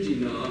opportunity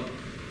now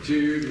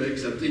to make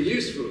something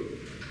useful.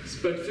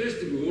 But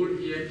first of all,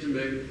 he had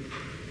to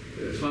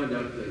find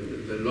out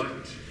the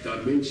right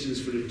dimensions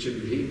for the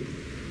chimney,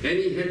 and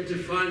he had to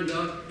find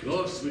out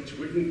glass which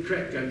wouldn't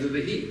crack under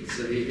the heat.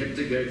 So he had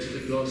to go to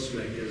the glass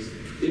makers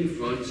in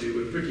France who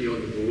were pretty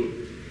on the ball,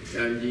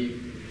 and he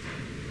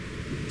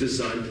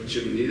designed the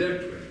chimney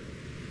that way.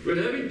 But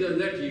having done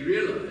that, he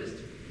realized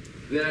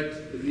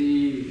that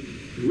the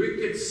wick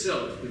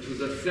itself, which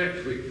was a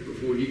flat wick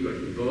before he got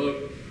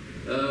involved,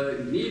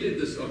 needed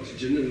this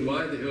oxygen, and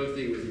why the whole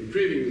thing was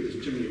improving with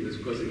this chimney was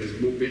because it was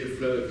more better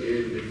flow of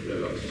air and better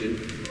flow of oxygen.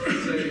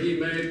 So he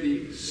made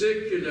the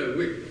circular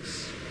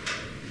wicks,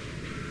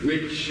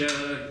 which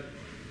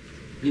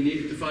he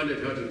needed to find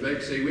out how to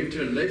make, so he went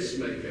to a lace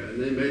maker, and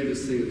they made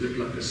this thing that looked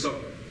like a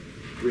sock,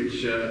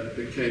 which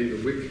became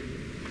the wick.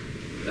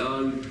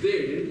 And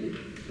then,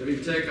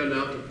 having taken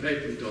out a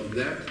patent on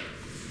that,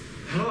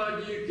 how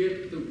do you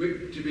get the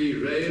wick to be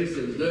raised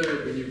and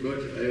lowered when you've got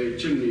a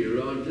chimney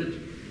around it?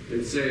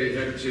 And so he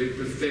had to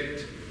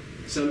perfect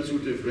some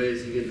sort of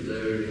raising and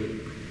lowering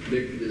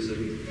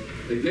mechanism.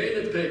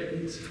 Again a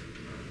patent,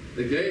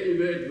 again he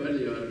made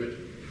money out of it,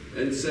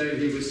 and so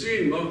he was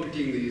soon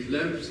marketing these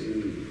lamps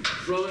in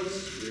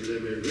France, where they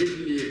were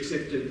readily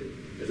accepted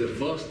as a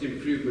vast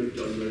improvement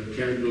on the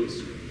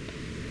candles.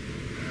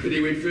 But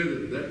he went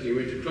further than that. He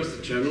went across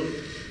the channel,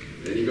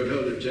 and he got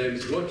hold of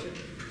James Watt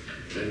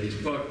and his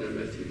partner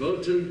Matthew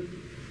Bolton,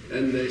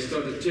 and they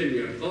started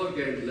turning out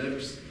Argand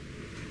lamps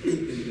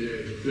in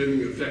their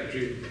Birmingham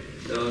factory,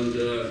 and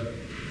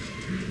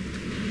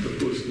of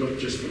course not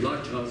just for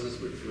lighthouses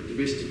but for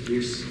domestic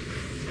use,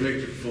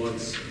 great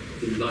advance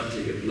in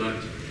lighting at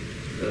night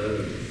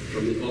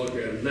from the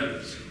Argand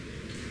lamps.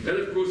 And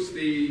of course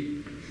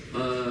the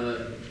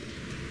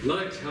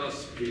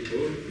lighthouse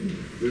people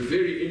were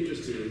very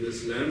interested in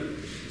this lamp,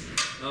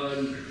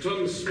 and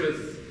Tom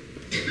Smith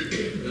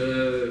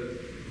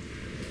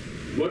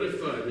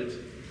modified it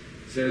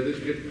so that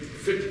it could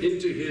fit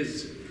into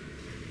his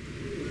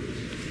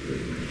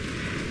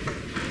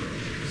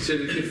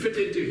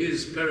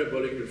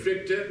parabolic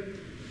reflector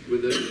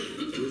with a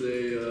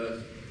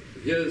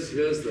here's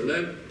the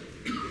lamp,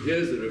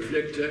 here's the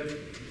reflector.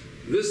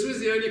 This was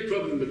the only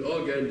problem that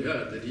Argand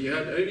had, that he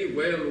had only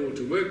whale oil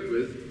to work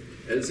with,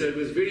 and so it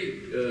was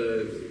very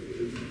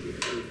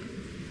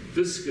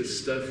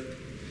viscous stuff,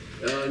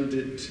 and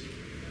it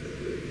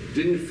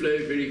didn't flow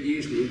very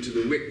easily into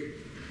the wick,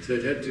 so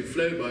it had to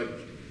flow by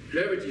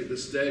gravity at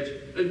this stage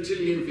until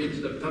he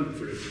invented a pump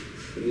for it,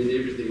 and then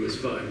everything was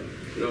fine.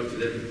 And after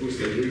that, of course,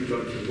 they moved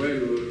on from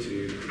whale oil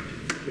to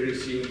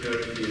kerosene,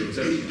 paraffin, and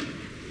so on.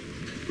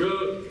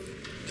 Well,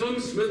 Tom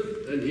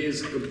Smith and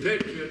his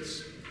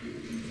compatriots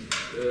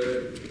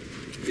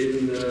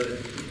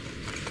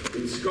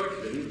in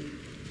Scotland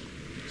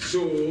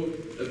saw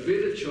a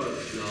better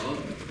chance now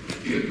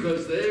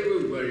because they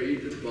were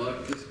worried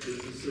about this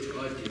business of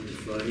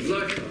identifying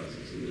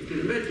lighthouses. And you can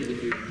imagine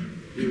if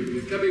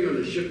you're coming on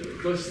a ship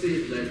across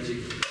the Atlantic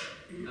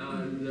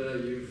and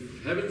you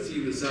haven't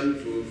seen the sun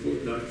for a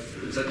fortnight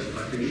and such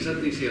like, and you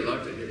suddenly see a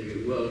lighter heading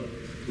in, well,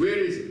 where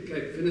is it?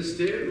 Cape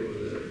Finisterre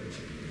or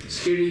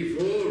Skerry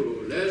Fore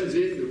or Land's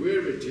End or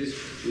wherever it is,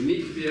 you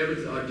need to be able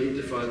to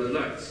identify the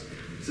lights.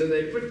 So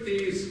they put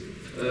these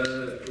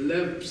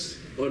lamps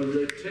on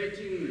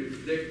rotating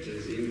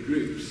reflectors in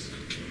groups,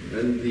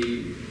 and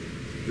the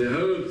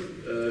whole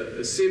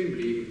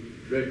assembly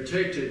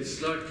rotated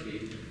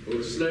slightly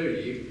or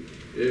slowly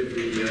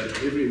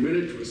every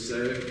minute or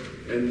so,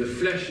 and the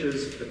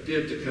flashes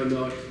appeared to come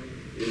out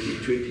every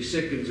 20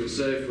 seconds or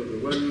so for the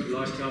one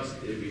lighthouse,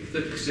 every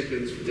 30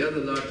 seconds for the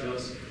other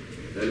lighthouse,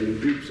 and in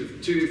groups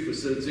of two for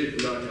certain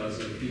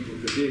lighthouses. People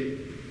could then,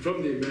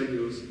 from their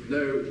manuals,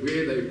 know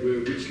where they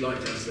were, which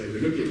lighthouse they were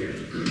looking at.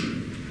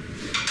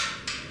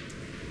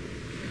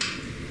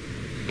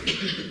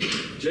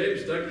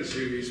 James Douglas,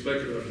 who we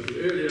spoke about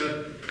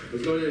earlier,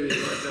 was not only a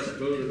lighthouse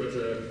builder but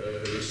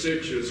a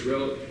researcher as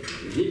well,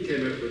 and he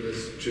came up with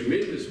this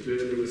tremendous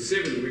burner with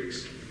 7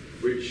 wicks,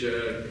 which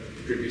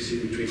could be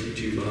seen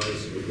 22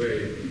 miles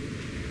away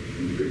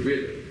in good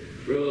weather.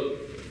 Well,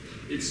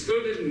 it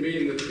still didn't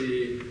mean that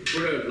the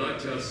poor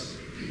lighthouse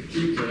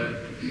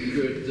keeper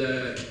could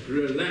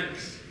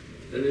relax,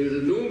 and there was an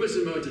enormous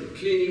amount of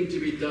cleaning to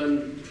be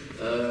done,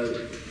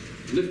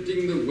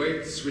 lifting the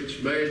weights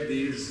which made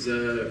these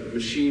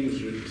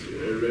machines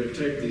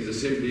rotate, these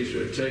assemblies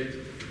rotate.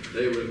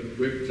 They would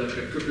work like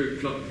a cuckoo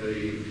clock,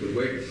 the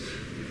weights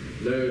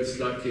lowered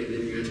slightly, and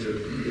then you had to,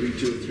 every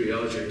 2 or 3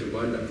 hours, you had to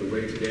wind up the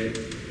weight again.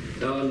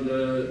 And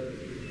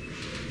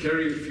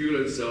carrying fuel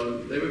and so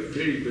on, they were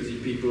very busy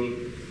people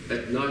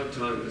at night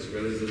time as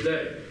well as the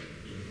day.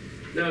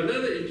 Now,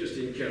 another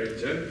interesting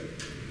character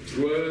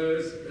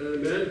was a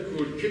man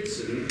called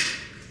Kitson,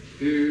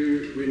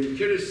 who, when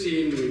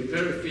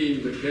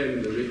paraffin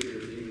became the regular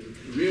thing,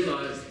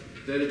 realized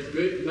that it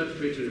burnt much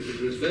better if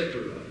it was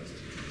vaporized.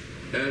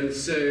 And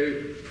so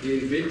he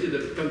invented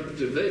a pump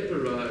to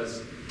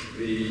vaporize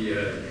the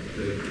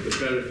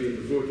paraffin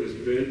before it was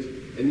burnt,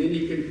 and then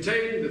he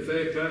contained the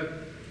vapor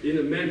in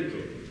a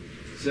mantle.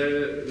 So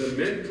the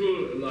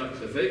mantle, like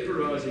the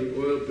vaporizing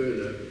oil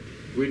burner,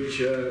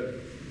 which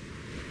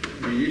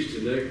we used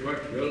to know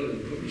quite well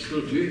and probably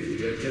still do if you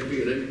go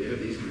camping and you have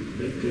these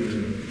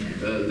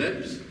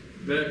lamps,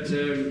 but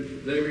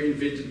they were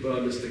invented by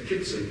Mr.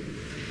 Kitson,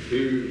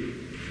 who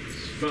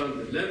found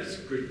that lamps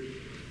could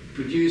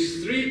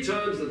produce 3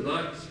 times the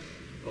light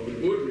of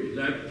an ordinary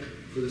lamp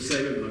for the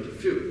same amount of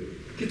fuel.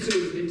 Kitson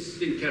was an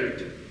interesting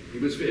character. He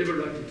was forever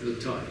right into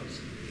the times.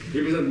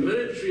 He was a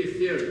military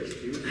theorist.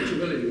 He was pretty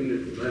well in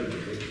at the moment, I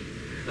think.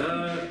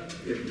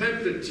 He had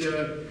pamphlet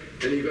here,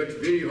 and he got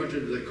very hot under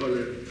the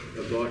collar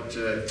about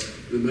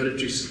the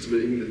military system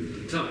in England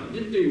at the time.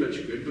 Didn't do much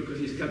good because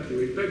his company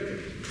went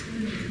bankrupt.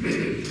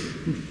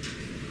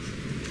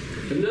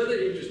 Another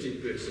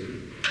interesting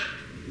person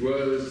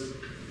was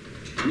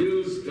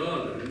Niels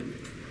Garland,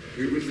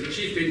 who was the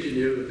chief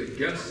engineer of the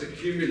gas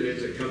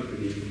accumulator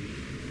company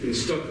in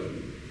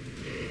Stockholm.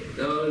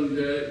 And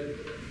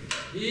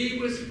he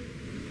was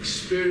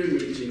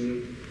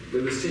experimenting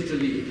with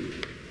acetylene,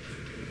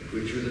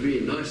 which was a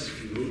very nice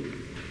fuel,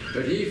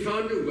 but he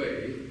found a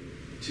way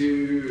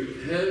to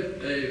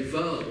have a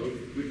valve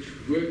which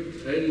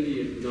worked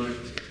only at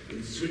night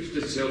and switched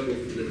itself off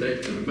in the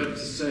daytime, much the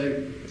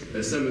same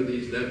as some of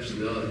these lamps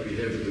now that we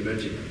have with the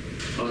magic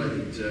eye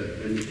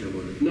that only come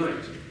on at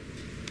night.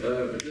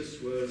 But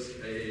this was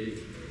an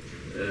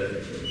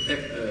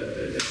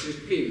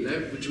acetylene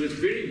lamp, which was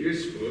very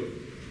useful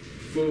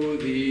for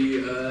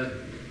the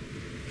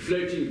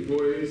floating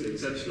buoys and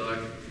such like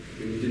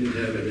when you didn't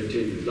have an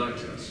attendant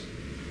lighthouse.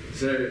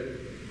 So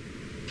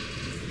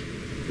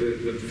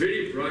the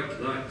very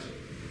bright light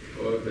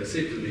of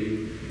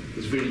acetylene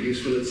was very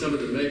useful, and some of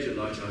the major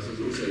lighthouses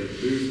also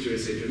moved to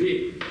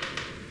acetylene.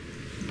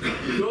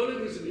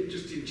 Garland was an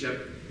interesting chap.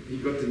 He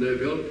got the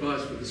Nobel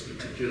Prize for this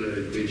particular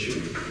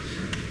invention.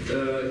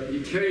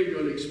 He carried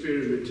on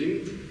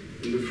experimenting,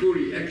 and before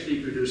he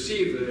actually could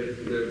receive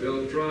the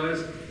Nobel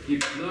Prize, he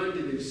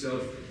blinded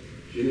himself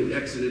in an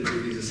accident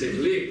with his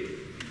acetylene.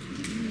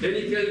 Then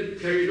he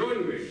carried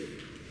on with,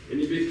 and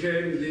he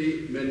became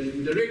the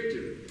managing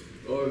director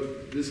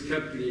of this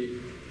company,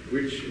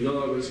 which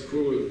now was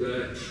called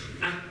the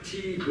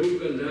Ati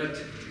Bongalat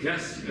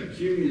Gas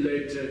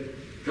Accumulator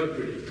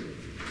Company.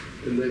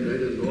 And they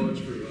made a large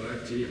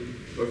variety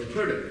of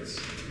products,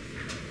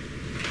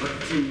 up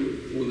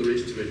to all the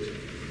rest of it,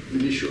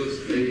 initials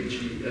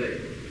AGA.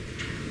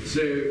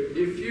 So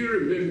if you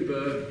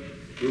remember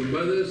your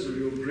mother's or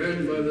your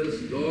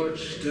grandmother's large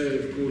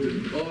stove called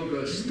an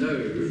Argos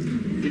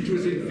stove. It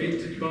was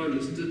invented by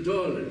Mr.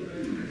 Darwin.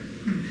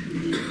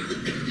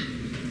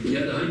 He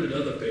had 100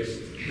 other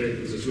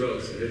patents as well,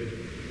 so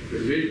he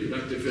was a very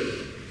productive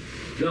fellow.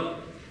 Now,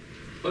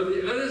 on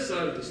the other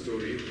side of the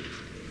story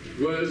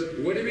was,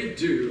 what do we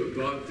do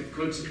about the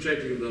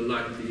concentrating of the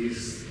light?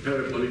 These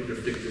parabolic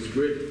reflectors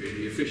weren't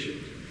very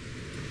efficient.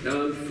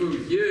 And for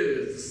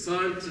years,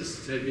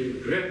 scientists have been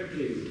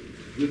grappling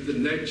with the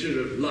nature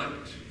of light.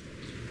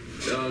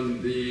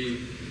 And the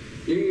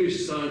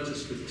English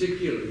scientists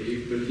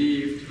particularly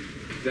believed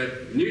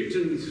that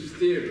Newton's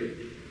theory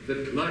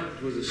that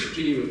light was a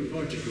stream of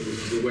particles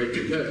was the way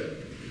to go.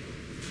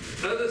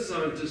 Other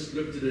scientists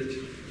looked at it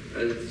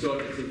and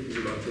started thinking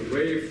about the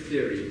wave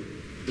theory,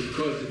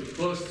 because it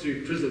passed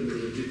through prisms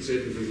and it did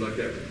certain things like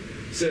that.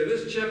 So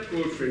this chap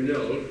called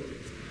Fresnel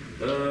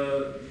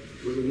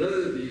was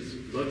another of these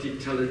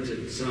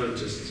multi-talented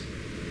scientists.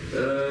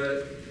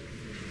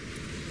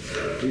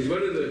 He's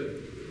one of the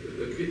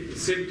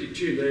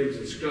 72 names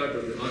inscribed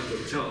on the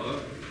Eiffel Tower,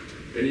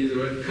 and he's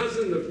a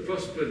cousin of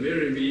Prosper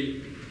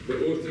Mérimée,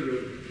 the author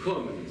of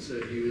Carmen, so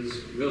he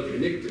was well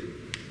connected.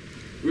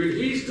 When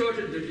he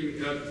started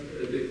looking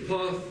at the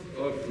path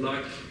of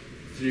light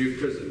through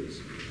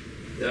prisms,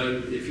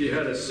 and if you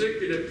had a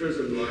circular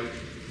prism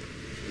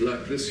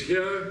like this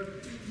here,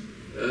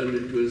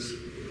 and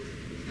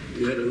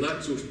you had a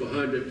light source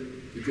behind it,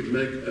 you could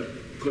make a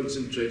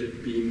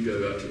concentrated beam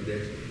go out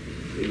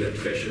in that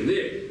fashion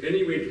there. And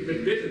he went a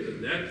bit better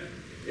than that,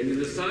 and he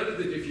decided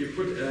that if you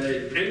put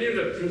an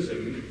annular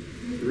prism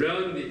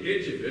around the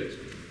edge of it,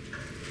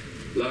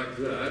 like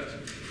that,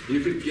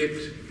 you could get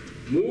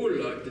more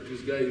light that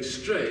was going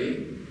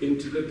straight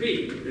into the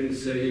beam. And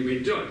so he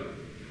went on.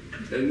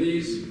 And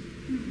these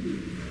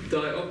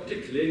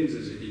dioptic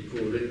lenses, as he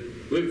called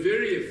it, were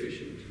very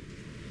efficient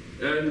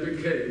and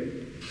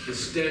became the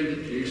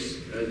standard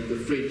use, and the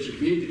French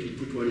immediately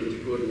put one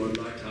into Cornwall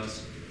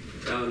Lighthouse,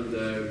 and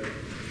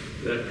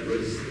that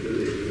was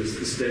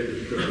the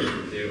standard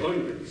from there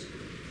onwards.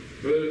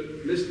 Well,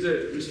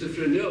 Mr.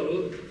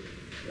 Fresnel,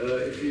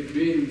 if you've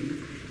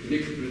been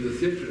connected with the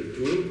theatre at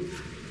all,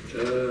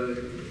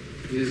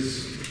 his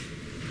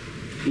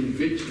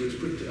invention was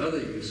put to other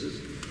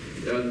uses,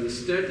 and the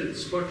standard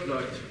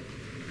spotlight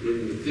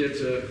in the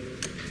theatre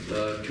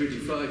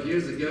 25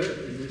 years ago,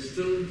 and they're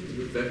still in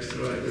the backside.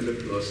 I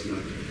looked last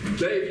night.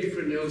 Davy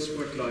Fresnel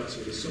spotlights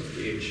with a soft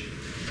edge,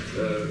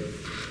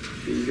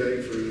 been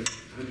going for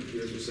 100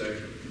 years or so,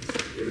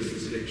 ever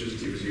since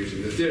electricity was used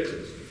in the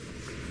theatres.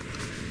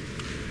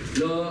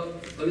 Now,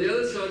 on the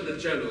other side of the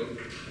channel,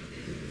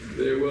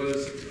 there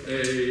was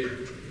a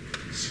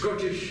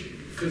Scottish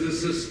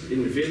physicist,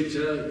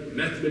 inventor,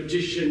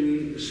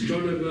 mathematician,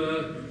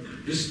 astronomer,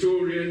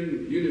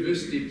 historian,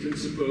 university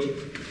principal,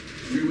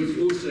 who was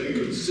also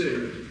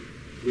concerned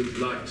with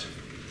light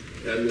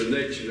and the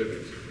nature of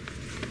it.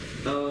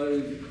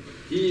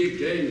 He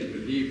again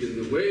believed in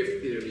the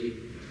wave theory,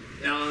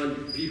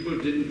 and people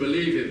didn't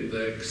believe him.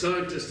 The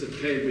scientists at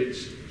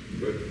Cambridge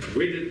were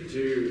wedded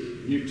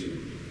to Newton.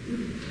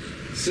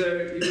 So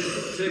he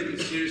wasn't taken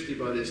seriously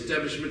by the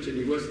establishment, and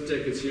he wasn't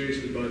taken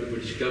seriously by the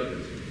British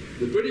government.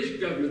 The British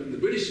government and the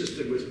British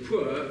system was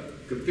poor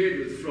compared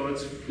with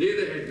France. There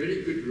they had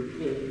very good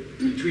rapport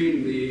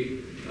between the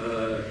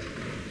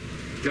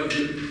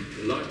government,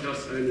 the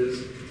lighthouse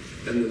owners,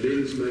 and the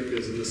lens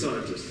makers and the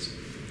scientists.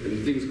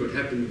 And things got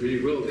happened very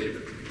well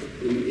there.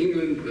 In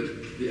England,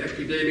 the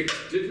academics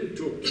didn't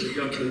talk to the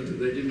government, and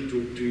they didn't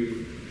talk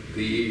to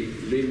the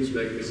lens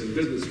makers and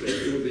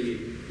businessmen, or the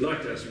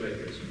lighthouse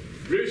makers.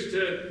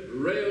 Brewster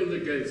railed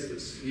against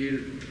this. He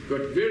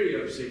got very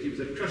upset. He was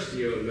a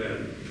crusty old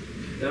man.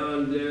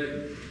 And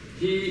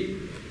he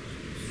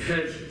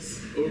had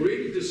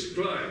already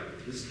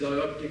described this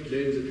dioptic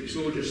lens that we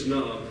saw just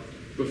now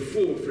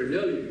before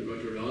Fresnel even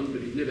got around,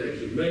 but he never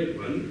actually made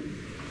one.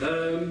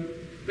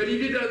 But he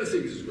did other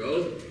things as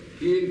well.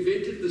 He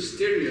invented the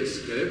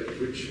stereoscope,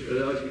 which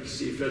allows you to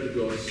see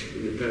photographs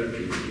in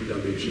apparently three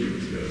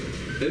dimensions.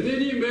 And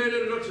then he made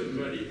a lot of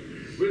money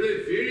with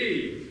a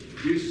very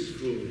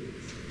useful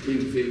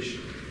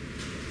invention.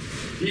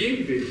 He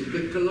invented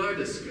the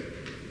kaleidoscope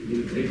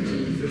in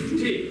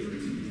 1815.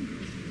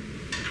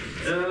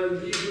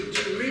 And he was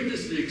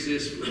tremendously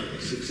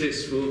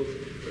successful.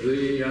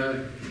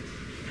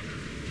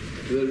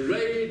 The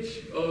rage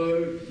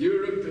of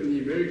Europe and the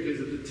Americas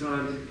at the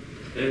time,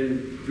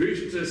 and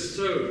Brewster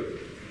sold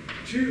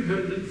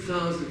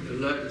 200,000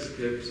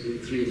 kaleidoscopes in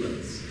 3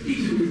 months.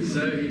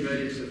 So he made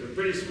himself a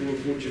pretty small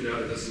fortune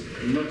out of this,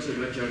 and not so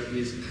much out of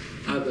his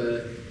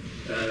other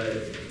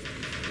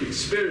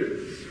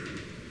experiments.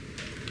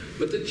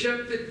 But the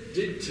chap that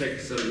did take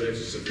some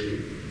notice of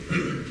him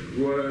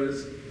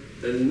was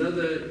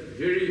another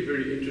very,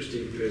 very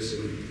interesting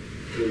person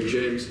called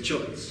James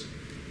Chance.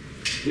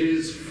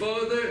 His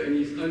father and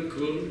his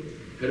uncle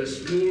had a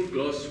small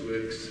glass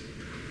works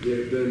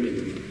near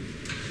Birmingham.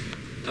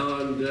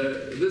 And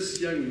this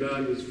young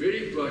man was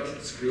very bright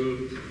at school,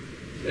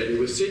 and he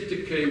was sent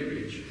to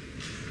Cambridge,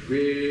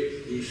 where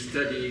he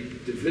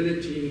studied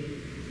divinity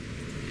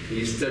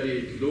He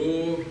studied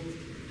law,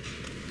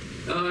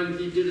 and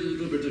he did a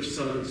little bit of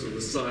science on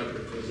the side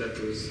because that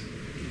was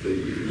the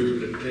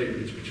rule at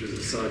Cambridge, which was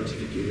a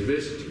scientific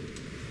university.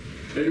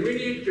 And when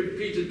he had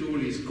completed all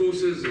his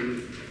courses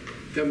and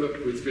come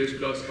up with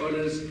first-class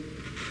honours,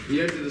 he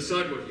had to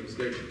decide what he was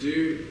going to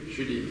do.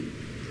 Should he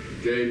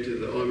go into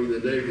the army, the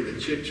navy, the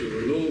church, or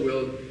the law?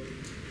 Well,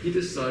 he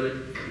decided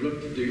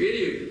not to do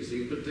any of these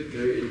things, but to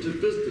go into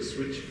business,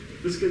 which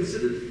was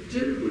considered a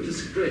terrible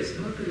disgrace.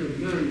 How can a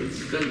man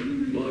that's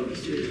done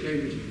marvellously at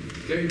Cambridge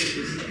go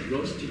into this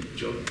nasty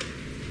job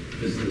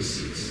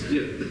business? It's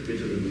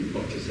better than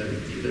artisan.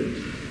 You don't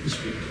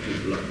speak to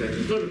people like that.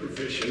 It's not a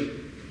profession.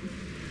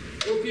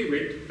 Off he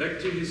went back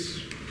to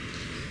his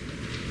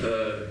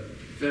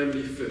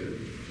family firm,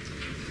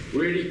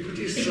 where he put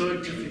his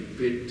scientific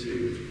bent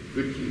to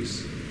good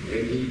use,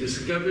 and he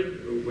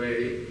discovered a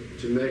way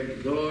to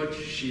make large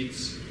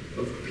sheets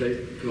of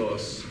plate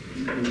glass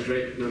in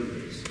great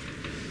numbers.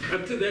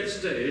 Up to that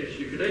stage,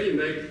 you could only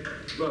make,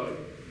 well, a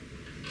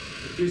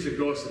piece of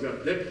glass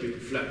about that big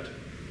flat.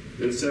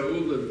 And so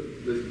all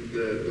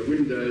the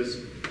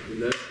windows in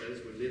those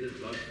days were leaded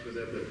light because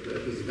that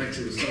was the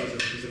maximum size of a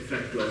piece of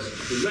flat glass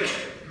you could make.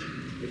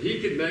 And he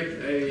could make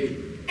a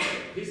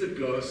piece of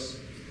glass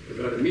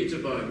about 1 metre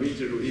by 1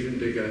 metre or even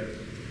bigger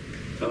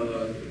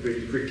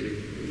very quickly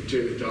and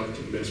turn it out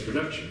in mass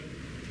production.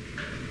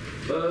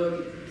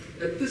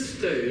 At this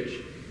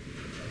stage,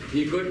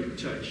 he got in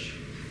touch,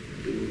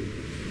 or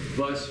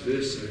vice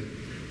versa,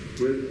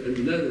 with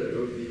another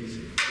of these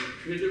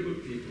incredible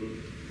people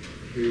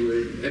who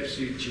were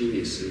absolute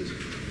geniuses,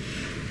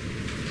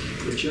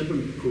 a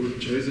gentleman called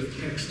Joseph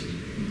Paxton,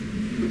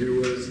 who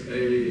was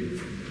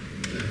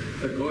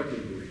a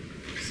garden boy,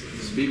 so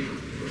to speak,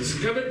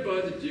 discovered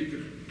by the Duke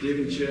of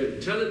Devonshire,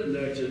 talent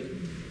noted,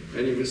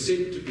 and he was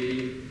sent to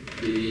be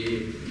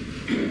the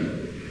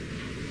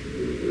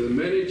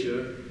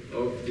manager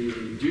of the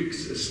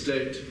Duke's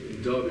estate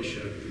in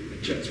Derbyshire,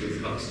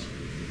 Chatsworth House,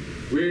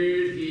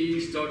 where he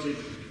started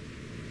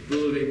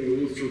building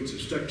all sorts of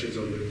structures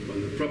on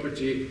the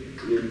property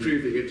and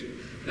improving it,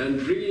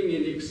 and bringing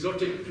in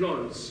exotic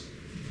plants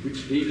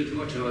which needed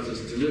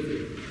hothouses to live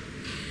in.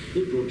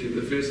 He brought in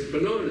the first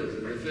bananas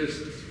and the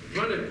first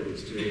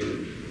pineapples to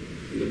England.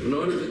 And the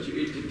bananas that you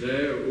eat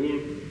today are all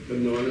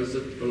bananas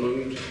that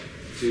belonged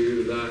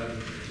to the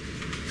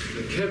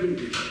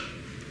Cavendish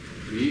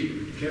breed.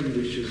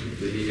 Cavendish is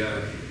the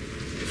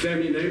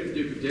family name, the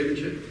Duke of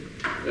Devonshire,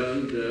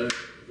 and the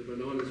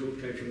bananas all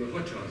came from the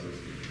hothouses.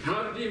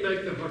 How did he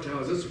make the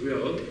hothouses?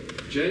 Well,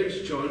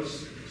 James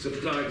Chance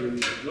supplied him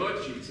with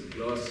large sheets of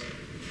glass,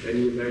 and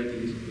he made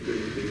these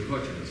very big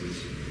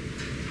hothouses.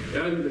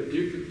 And the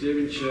Duke of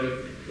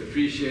Devonshire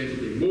appreciated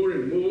him more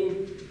and more,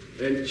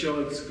 and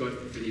Chance got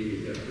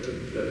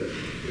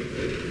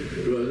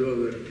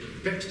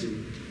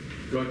Paxton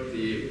got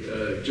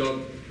the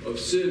job of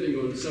serving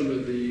on some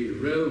of the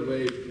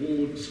railway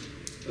boards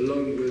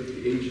along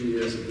with the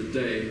engineers of the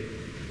day,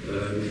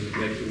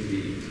 making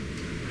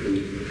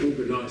and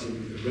organising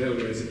the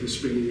railways that were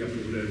springing up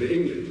all over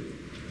England.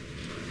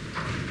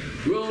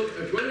 Well,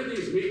 at one of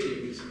these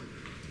meetings,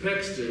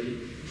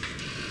 Paxton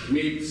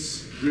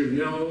meets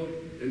Brunel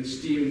and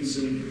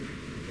Stevenson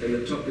and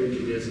the top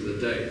engineers of the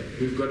day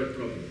who've got a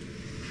problem.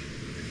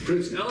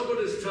 Prince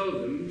Albert has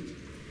told them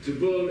to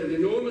build an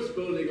enormous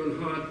building on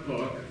Hyde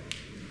Park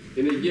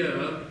in a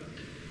year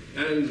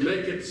and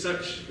make it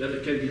such that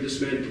it can be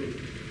dismantled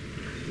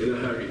in a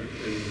hurry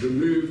and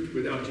removed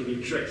without any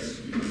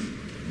trace.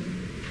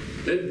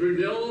 Then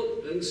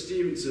Brunel and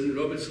Stevenson,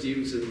 Robert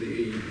Stevenson,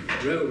 the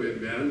railway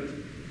man,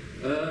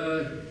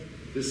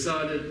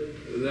 decided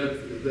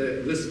that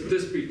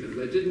this beat them.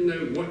 They didn't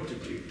know what to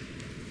do.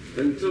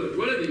 Until at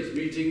one of these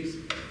meetings,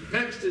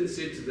 Paxton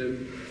said to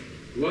them,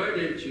 why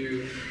don't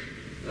you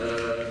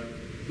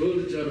build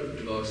it out of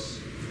glass,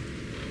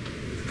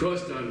 with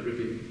cast iron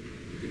ribbing.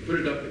 You can put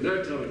it up in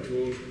no time at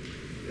all.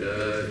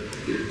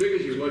 Get as big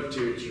as you want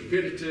to, it's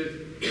repetitive,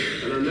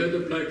 and I know the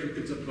bloke who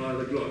can supply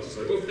the glass.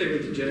 So off they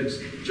went to James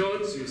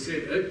Chance, who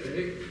said,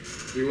 okay,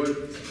 we want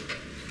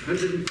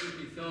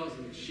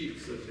 150,000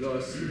 sheets of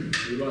glass in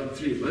about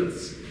 3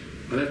 months.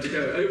 I'll have to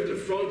go over to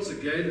France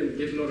again and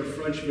get a lot of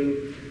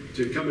Frenchmen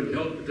to come and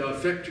help with our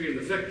factory, and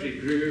the factory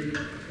grew,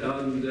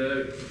 and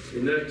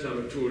in no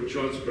time at all,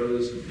 Chance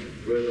Brothers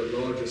were the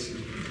largest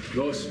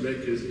glass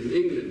makers in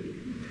England.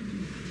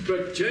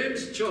 But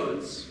James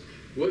Chance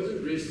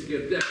wasn't resting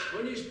at that.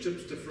 On his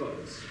trips to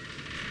France,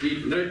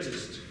 he'd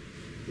noticed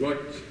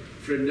what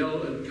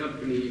Fresnel and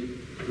company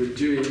were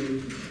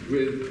doing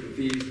with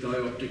these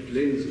dioptric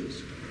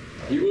lenses.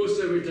 He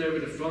also went over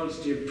to France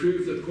to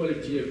improve the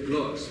quality of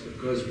glass,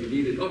 because we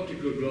needed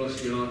optical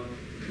glass now,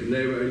 and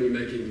they were only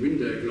making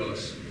window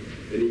glass.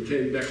 And he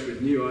came back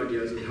with new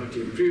ideas on how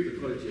to improve the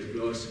quality of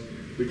glass,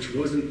 which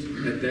wasn't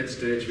at that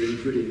stage very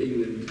good in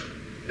England.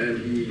 And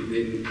he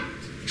then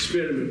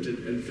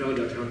experimented and found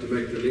out how to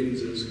make the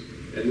lenses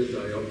and the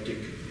dioptric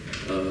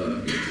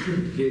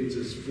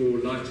lenses for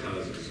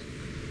lighthouses.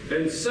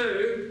 And so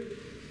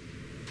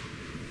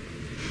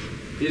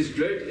his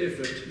great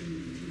effort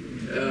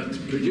at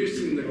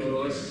producing the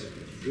glass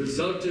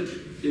resulted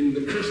in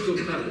the Crystal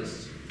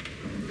Palace,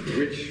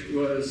 which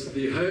was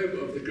the home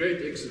of the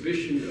Great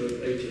Exhibition of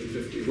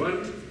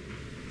 1851,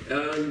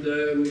 and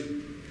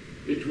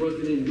it was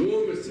an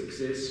enormous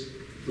success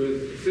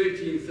with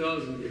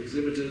 13,000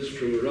 exhibitors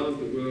from around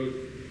the world,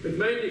 but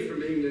mainly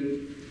from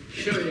England,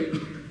 showing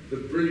the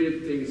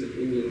brilliant things that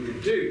England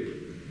could do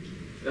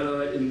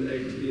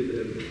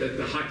at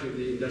the height of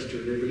the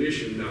Industrial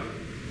Revolution now.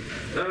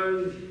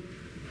 And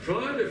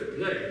pride of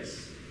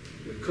place,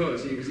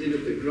 because he was in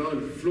at the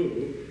ground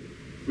floor,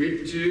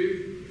 went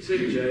to Sir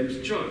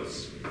James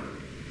Chance,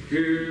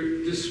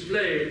 who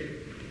displayed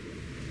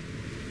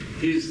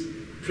his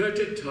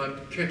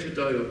prototype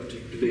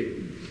catadioptric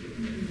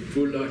lens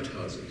for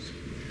lighthouses.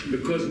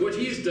 Because what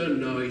he's done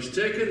now, he's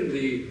taken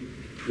the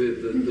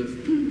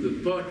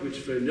part which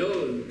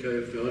Fresnel and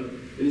Co found,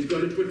 and he's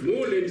going to put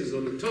more lenses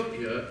on the top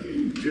here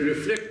to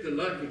reflect the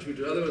light which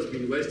would otherwise have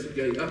been wasted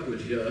going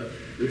upward here,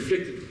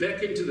 reflect it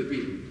back into the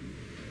beam.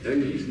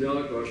 And he's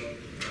now got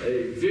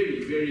a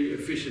very, very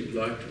efficient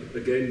light.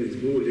 Again, there's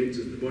more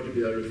lenses at the bottom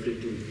here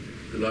reflecting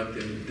the light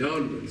going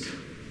downwards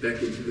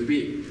back into the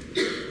beam.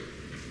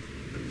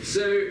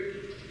 So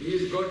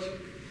he's got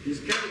his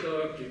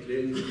catadioptric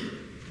lens.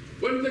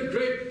 One of the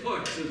great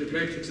parts of the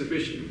Great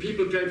Exhibition.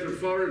 People came from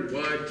far and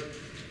wide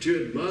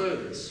to admire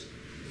this.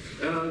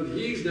 And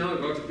he's now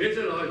got a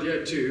better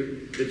idea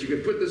too, that you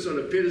can put this on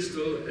a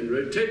pedestal and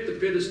rotate the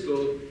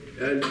pedestal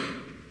and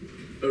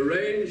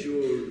arrange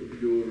your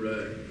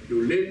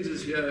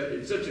lenses here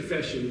in such a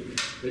fashion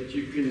that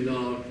you can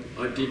now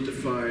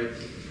identify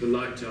the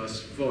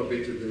lighthouse far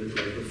better than it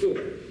was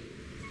before.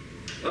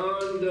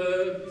 And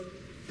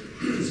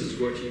this is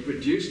what he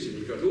produced, and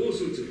he got all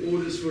sorts of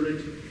orders for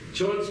it.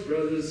 Chance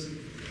Brothers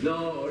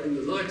now are in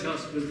the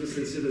lighthouse business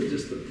instead of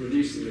just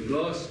producing the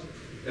glass,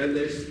 and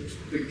they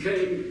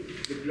became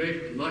the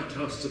great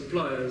lighthouse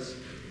suppliers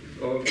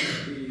of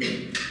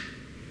the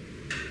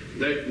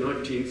late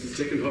 19th,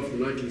 second half of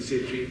the 19th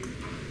century,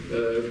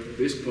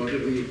 this part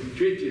of the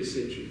 20th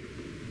century.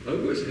 I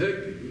was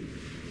hoping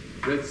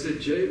that Sir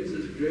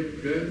James's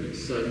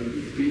great-grandson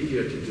would be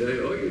here today.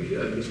 Are you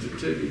here, Mr.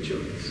 Toby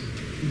Chance?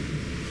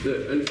 No,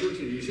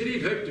 unfortunately, he said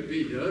he'd hoped to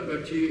be here,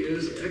 but he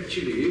is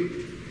actually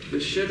the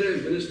Shadow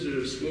Minister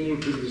of Small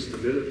Business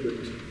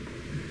Development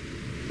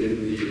in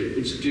the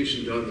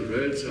institution down the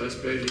road, so I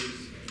suppose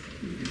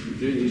he's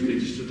doing his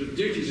legislative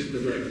duties at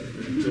the moment.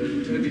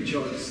 Toby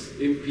Chance,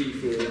 MP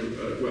for,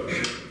 well, not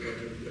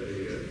a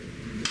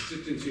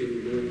constituency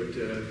anymore, but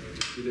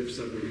he lives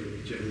somewhere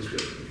in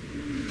Johannesburg.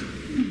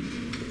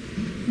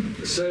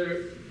 So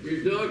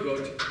we've now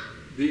got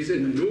these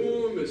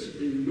enormous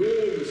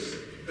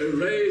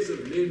arrays of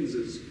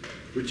lenses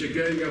which are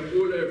going up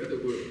all over the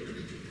world.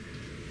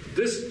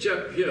 This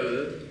chap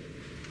here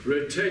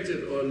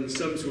rotated on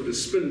some sort of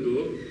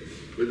spindle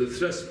with a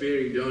thrust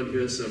bearing down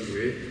here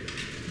somewhere,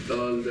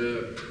 and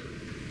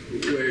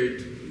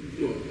weighed,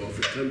 well, half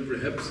a ton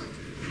perhaps.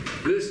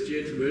 This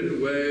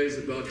gentleman weighs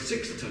about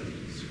 6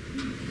 tons.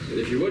 And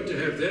if you want to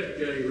have that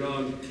going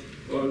around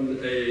on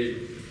a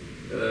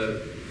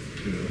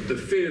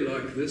fair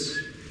like this,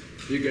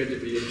 you're going to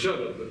be in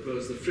trouble,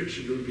 because the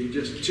friction will be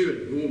just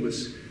too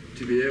enormous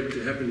to be able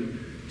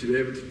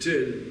to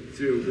turn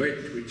through a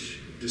weight which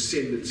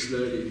descended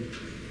slowly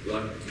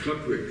like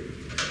clockwork.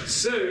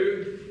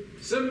 So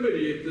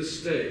somebody at this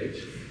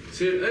stage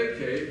said,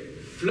 okay,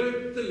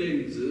 float the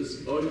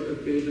lenses on a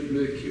bed of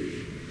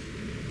mercury.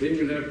 Then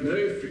you'll have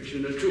no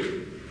friction at all.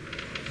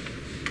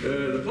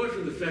 Apart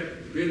from the fact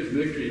that the bed of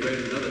mercury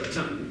weighed another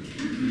ton,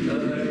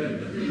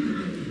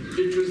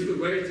 it was the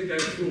way to go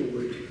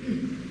forward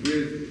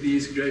with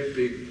these great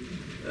big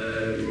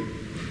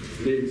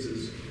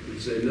lenses,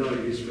 which they now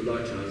use for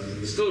lighthouses,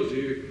 and still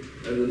do,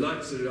 and the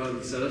lights around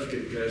the South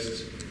African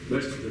coast,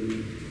 most of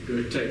them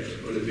rotate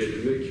on a bed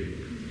of mercury.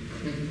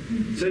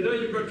 So now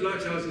you've got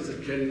lighthouses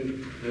that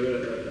can have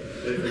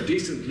a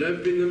decent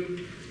lamp in them,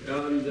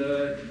 and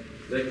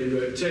they can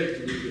rotate,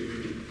 and you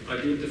can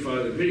identify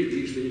them very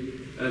easily,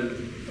 and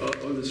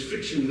on this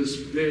frictionless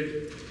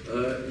bed,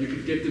 you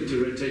could get them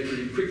to rotate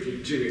really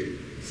quickly too.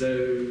 So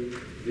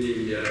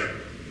the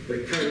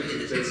current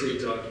that they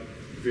sent out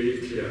very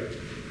clear.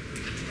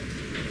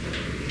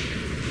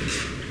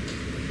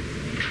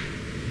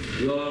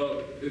 Now,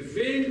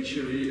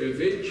 eventually,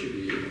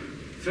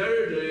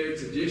 Faraday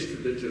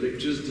suggested that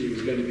electricity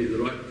was going to be the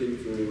right thing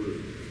for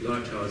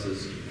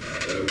lighthouses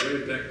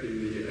way back in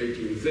the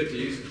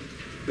 1830s,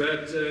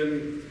 but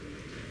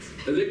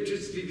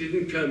electricity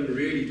didn't come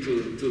really till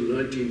the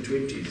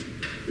 1920s.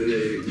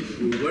 They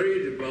were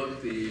worried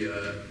about the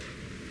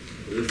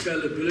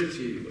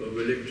fallibility of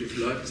electric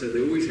light, so they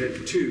always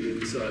had 2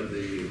 inside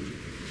the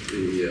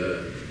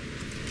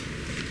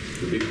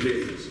big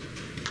lenses.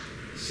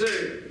 So,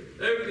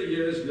 over the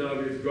years now,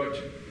 we've got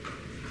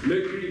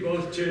mercury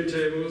bath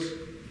turntables,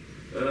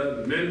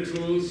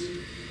 mantles,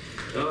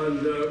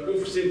 and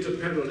off-center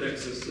panel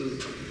axes,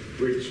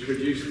 which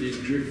produce these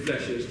group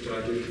flashes to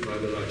identify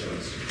the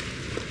lighthouse.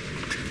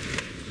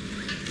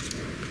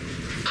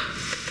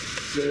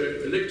 So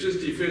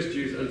electricity first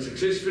used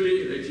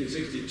unsuccessfully in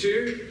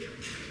 1862.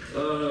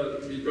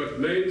 We've got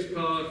mains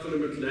power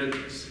filament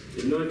lamps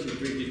in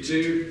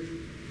 1922.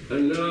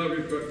 And now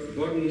we've got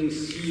modern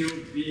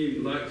sealed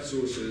beam light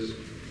sources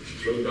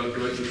from about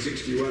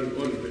 1961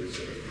 onwards.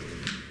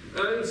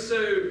 And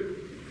so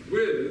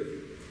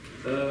with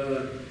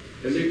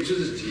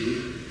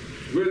electricity,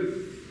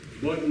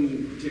 with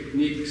modern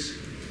techniques,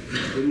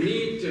 the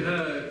need to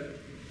have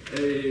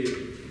a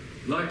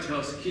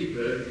lighthouse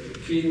keeper to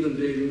clean the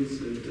lens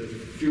and to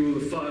fuel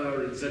the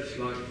fire and such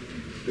like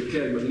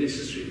became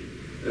unnecessary.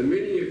 And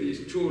many of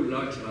these tall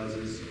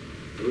lighthouses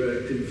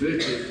were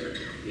converted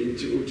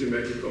into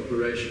automatic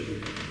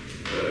operation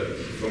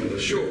from the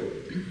shore.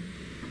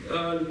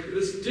 And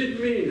this did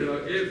mean,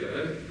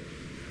 however,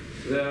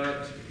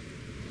 that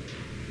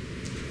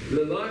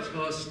the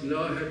lighthouse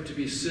now had to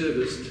be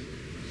serviced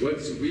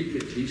once a week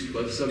at least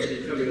by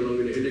somebody coming along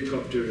in a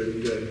helicopter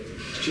and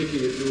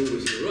checking it all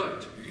was all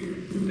right.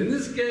 And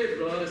this gave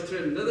rise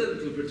to another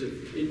little bit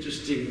of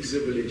interesting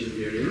civil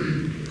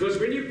engineering, because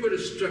when you put a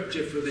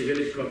structure for the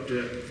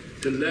helicopter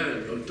to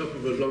land on top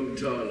of a long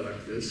tower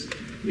like this,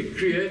 it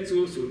creates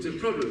all sorts of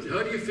problems.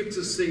 How do you fix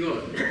this thing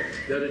on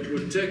that it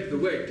will take the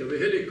weight of a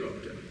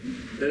helicopter?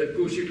 And of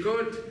course you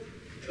can't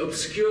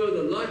obscure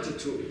the light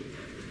at all.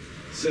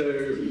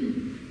 So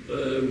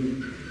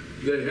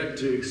they had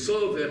to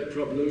solve that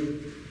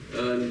problem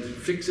and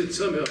fix it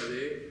somehow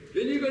there.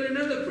 Then you've got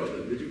another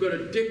problem, that you've got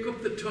a deck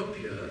up the top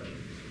here,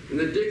 and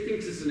the deck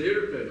thinks it's an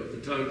aeroplane at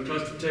the time, it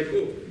tries to take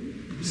off.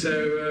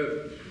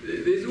 So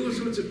there's all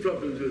sorts of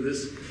problems with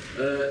this.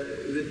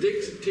 The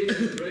decks tend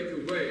to break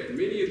away, and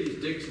many of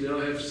these decks now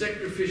have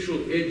sacrificial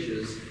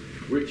edges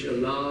which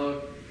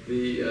allow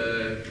the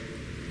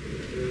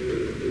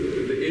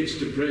edge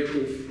to break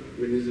off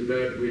when there's a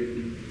bad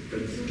wind,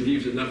 and it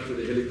leaves enough for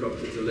the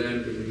helicopter to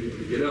land and the people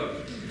to get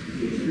out.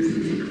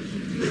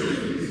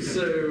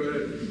 So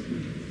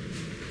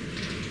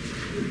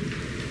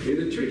in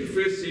the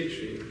 21st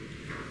century,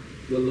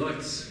 the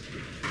lights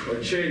are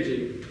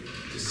changing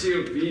to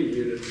sealed beam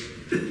units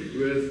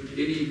with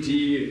LED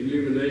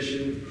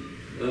illumination.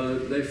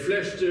 They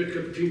flash to a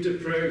computer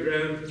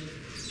program,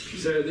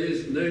 so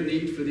there's no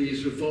need for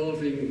these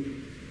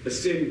revolving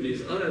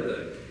assemblies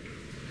either.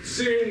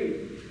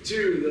 Soon,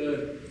 too,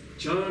 the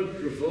giant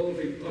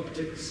revolving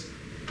optics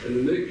and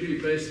the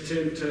mercury-based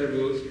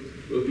turntables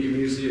will be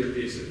museum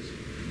pieces.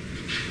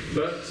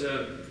 But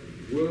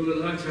will the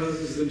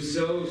lighthouses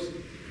themselves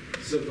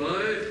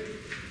survive?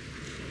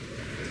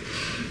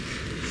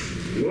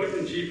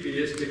 Modern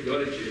GPS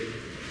technology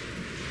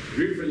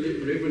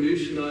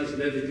revolutionized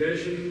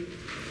navigation,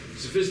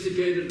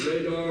 sophisticated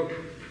radar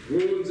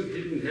warns of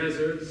hidden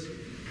hazards.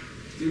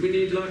 Do we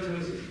need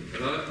lighthouses?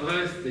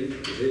 I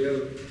think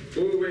there's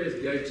always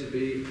going to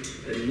be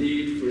a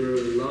need for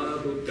a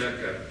reliable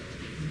backup.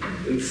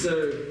 And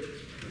so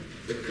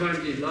the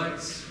kindly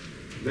lights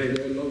may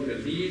no longer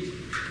lead,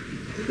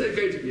 but they're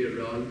going to be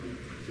around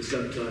for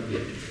some time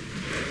yet.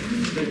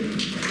 Thank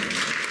you.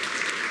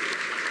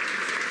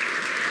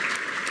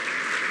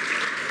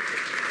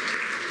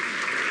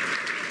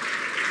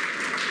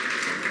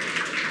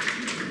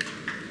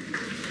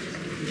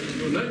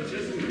 Lunch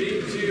hasn't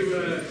been too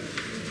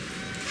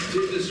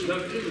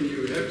disruptive, and you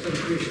have some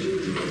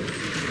questions.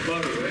 By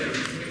the way,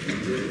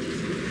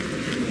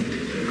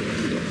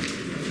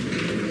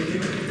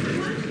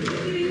 what are you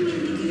doing in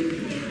the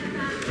UK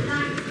about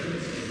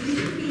lighthouses?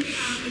 You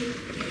speak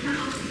of the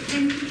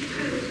Kentish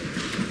coast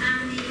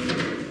and the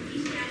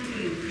East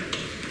Anglian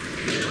coast.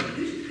 There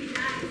used to be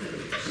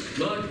lighthouses.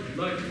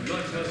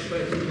 Lighthouse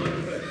space,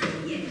 lighthouse.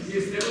 Yes.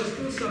 Yes, there are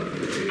still some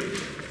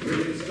where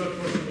it's not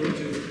possible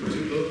to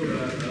build a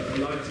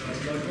lighthouse.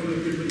 Like on the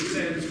Goodwood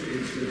Sands, for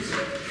instance,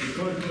 you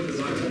can't build a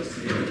lighthouse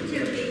together.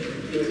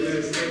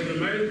 They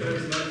made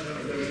those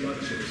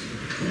lightships.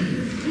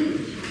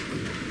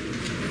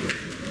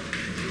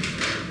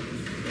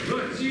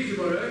 Right, see you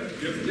tomorrow.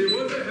 Yep. There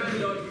was a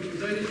handout which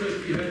was only supposed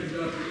to be handed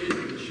out at the end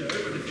of the show,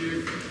 but if you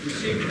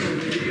received it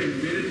already and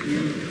read it, you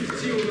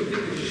see all the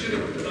things that you should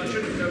have, but I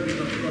should have known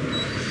enough from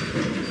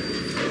it.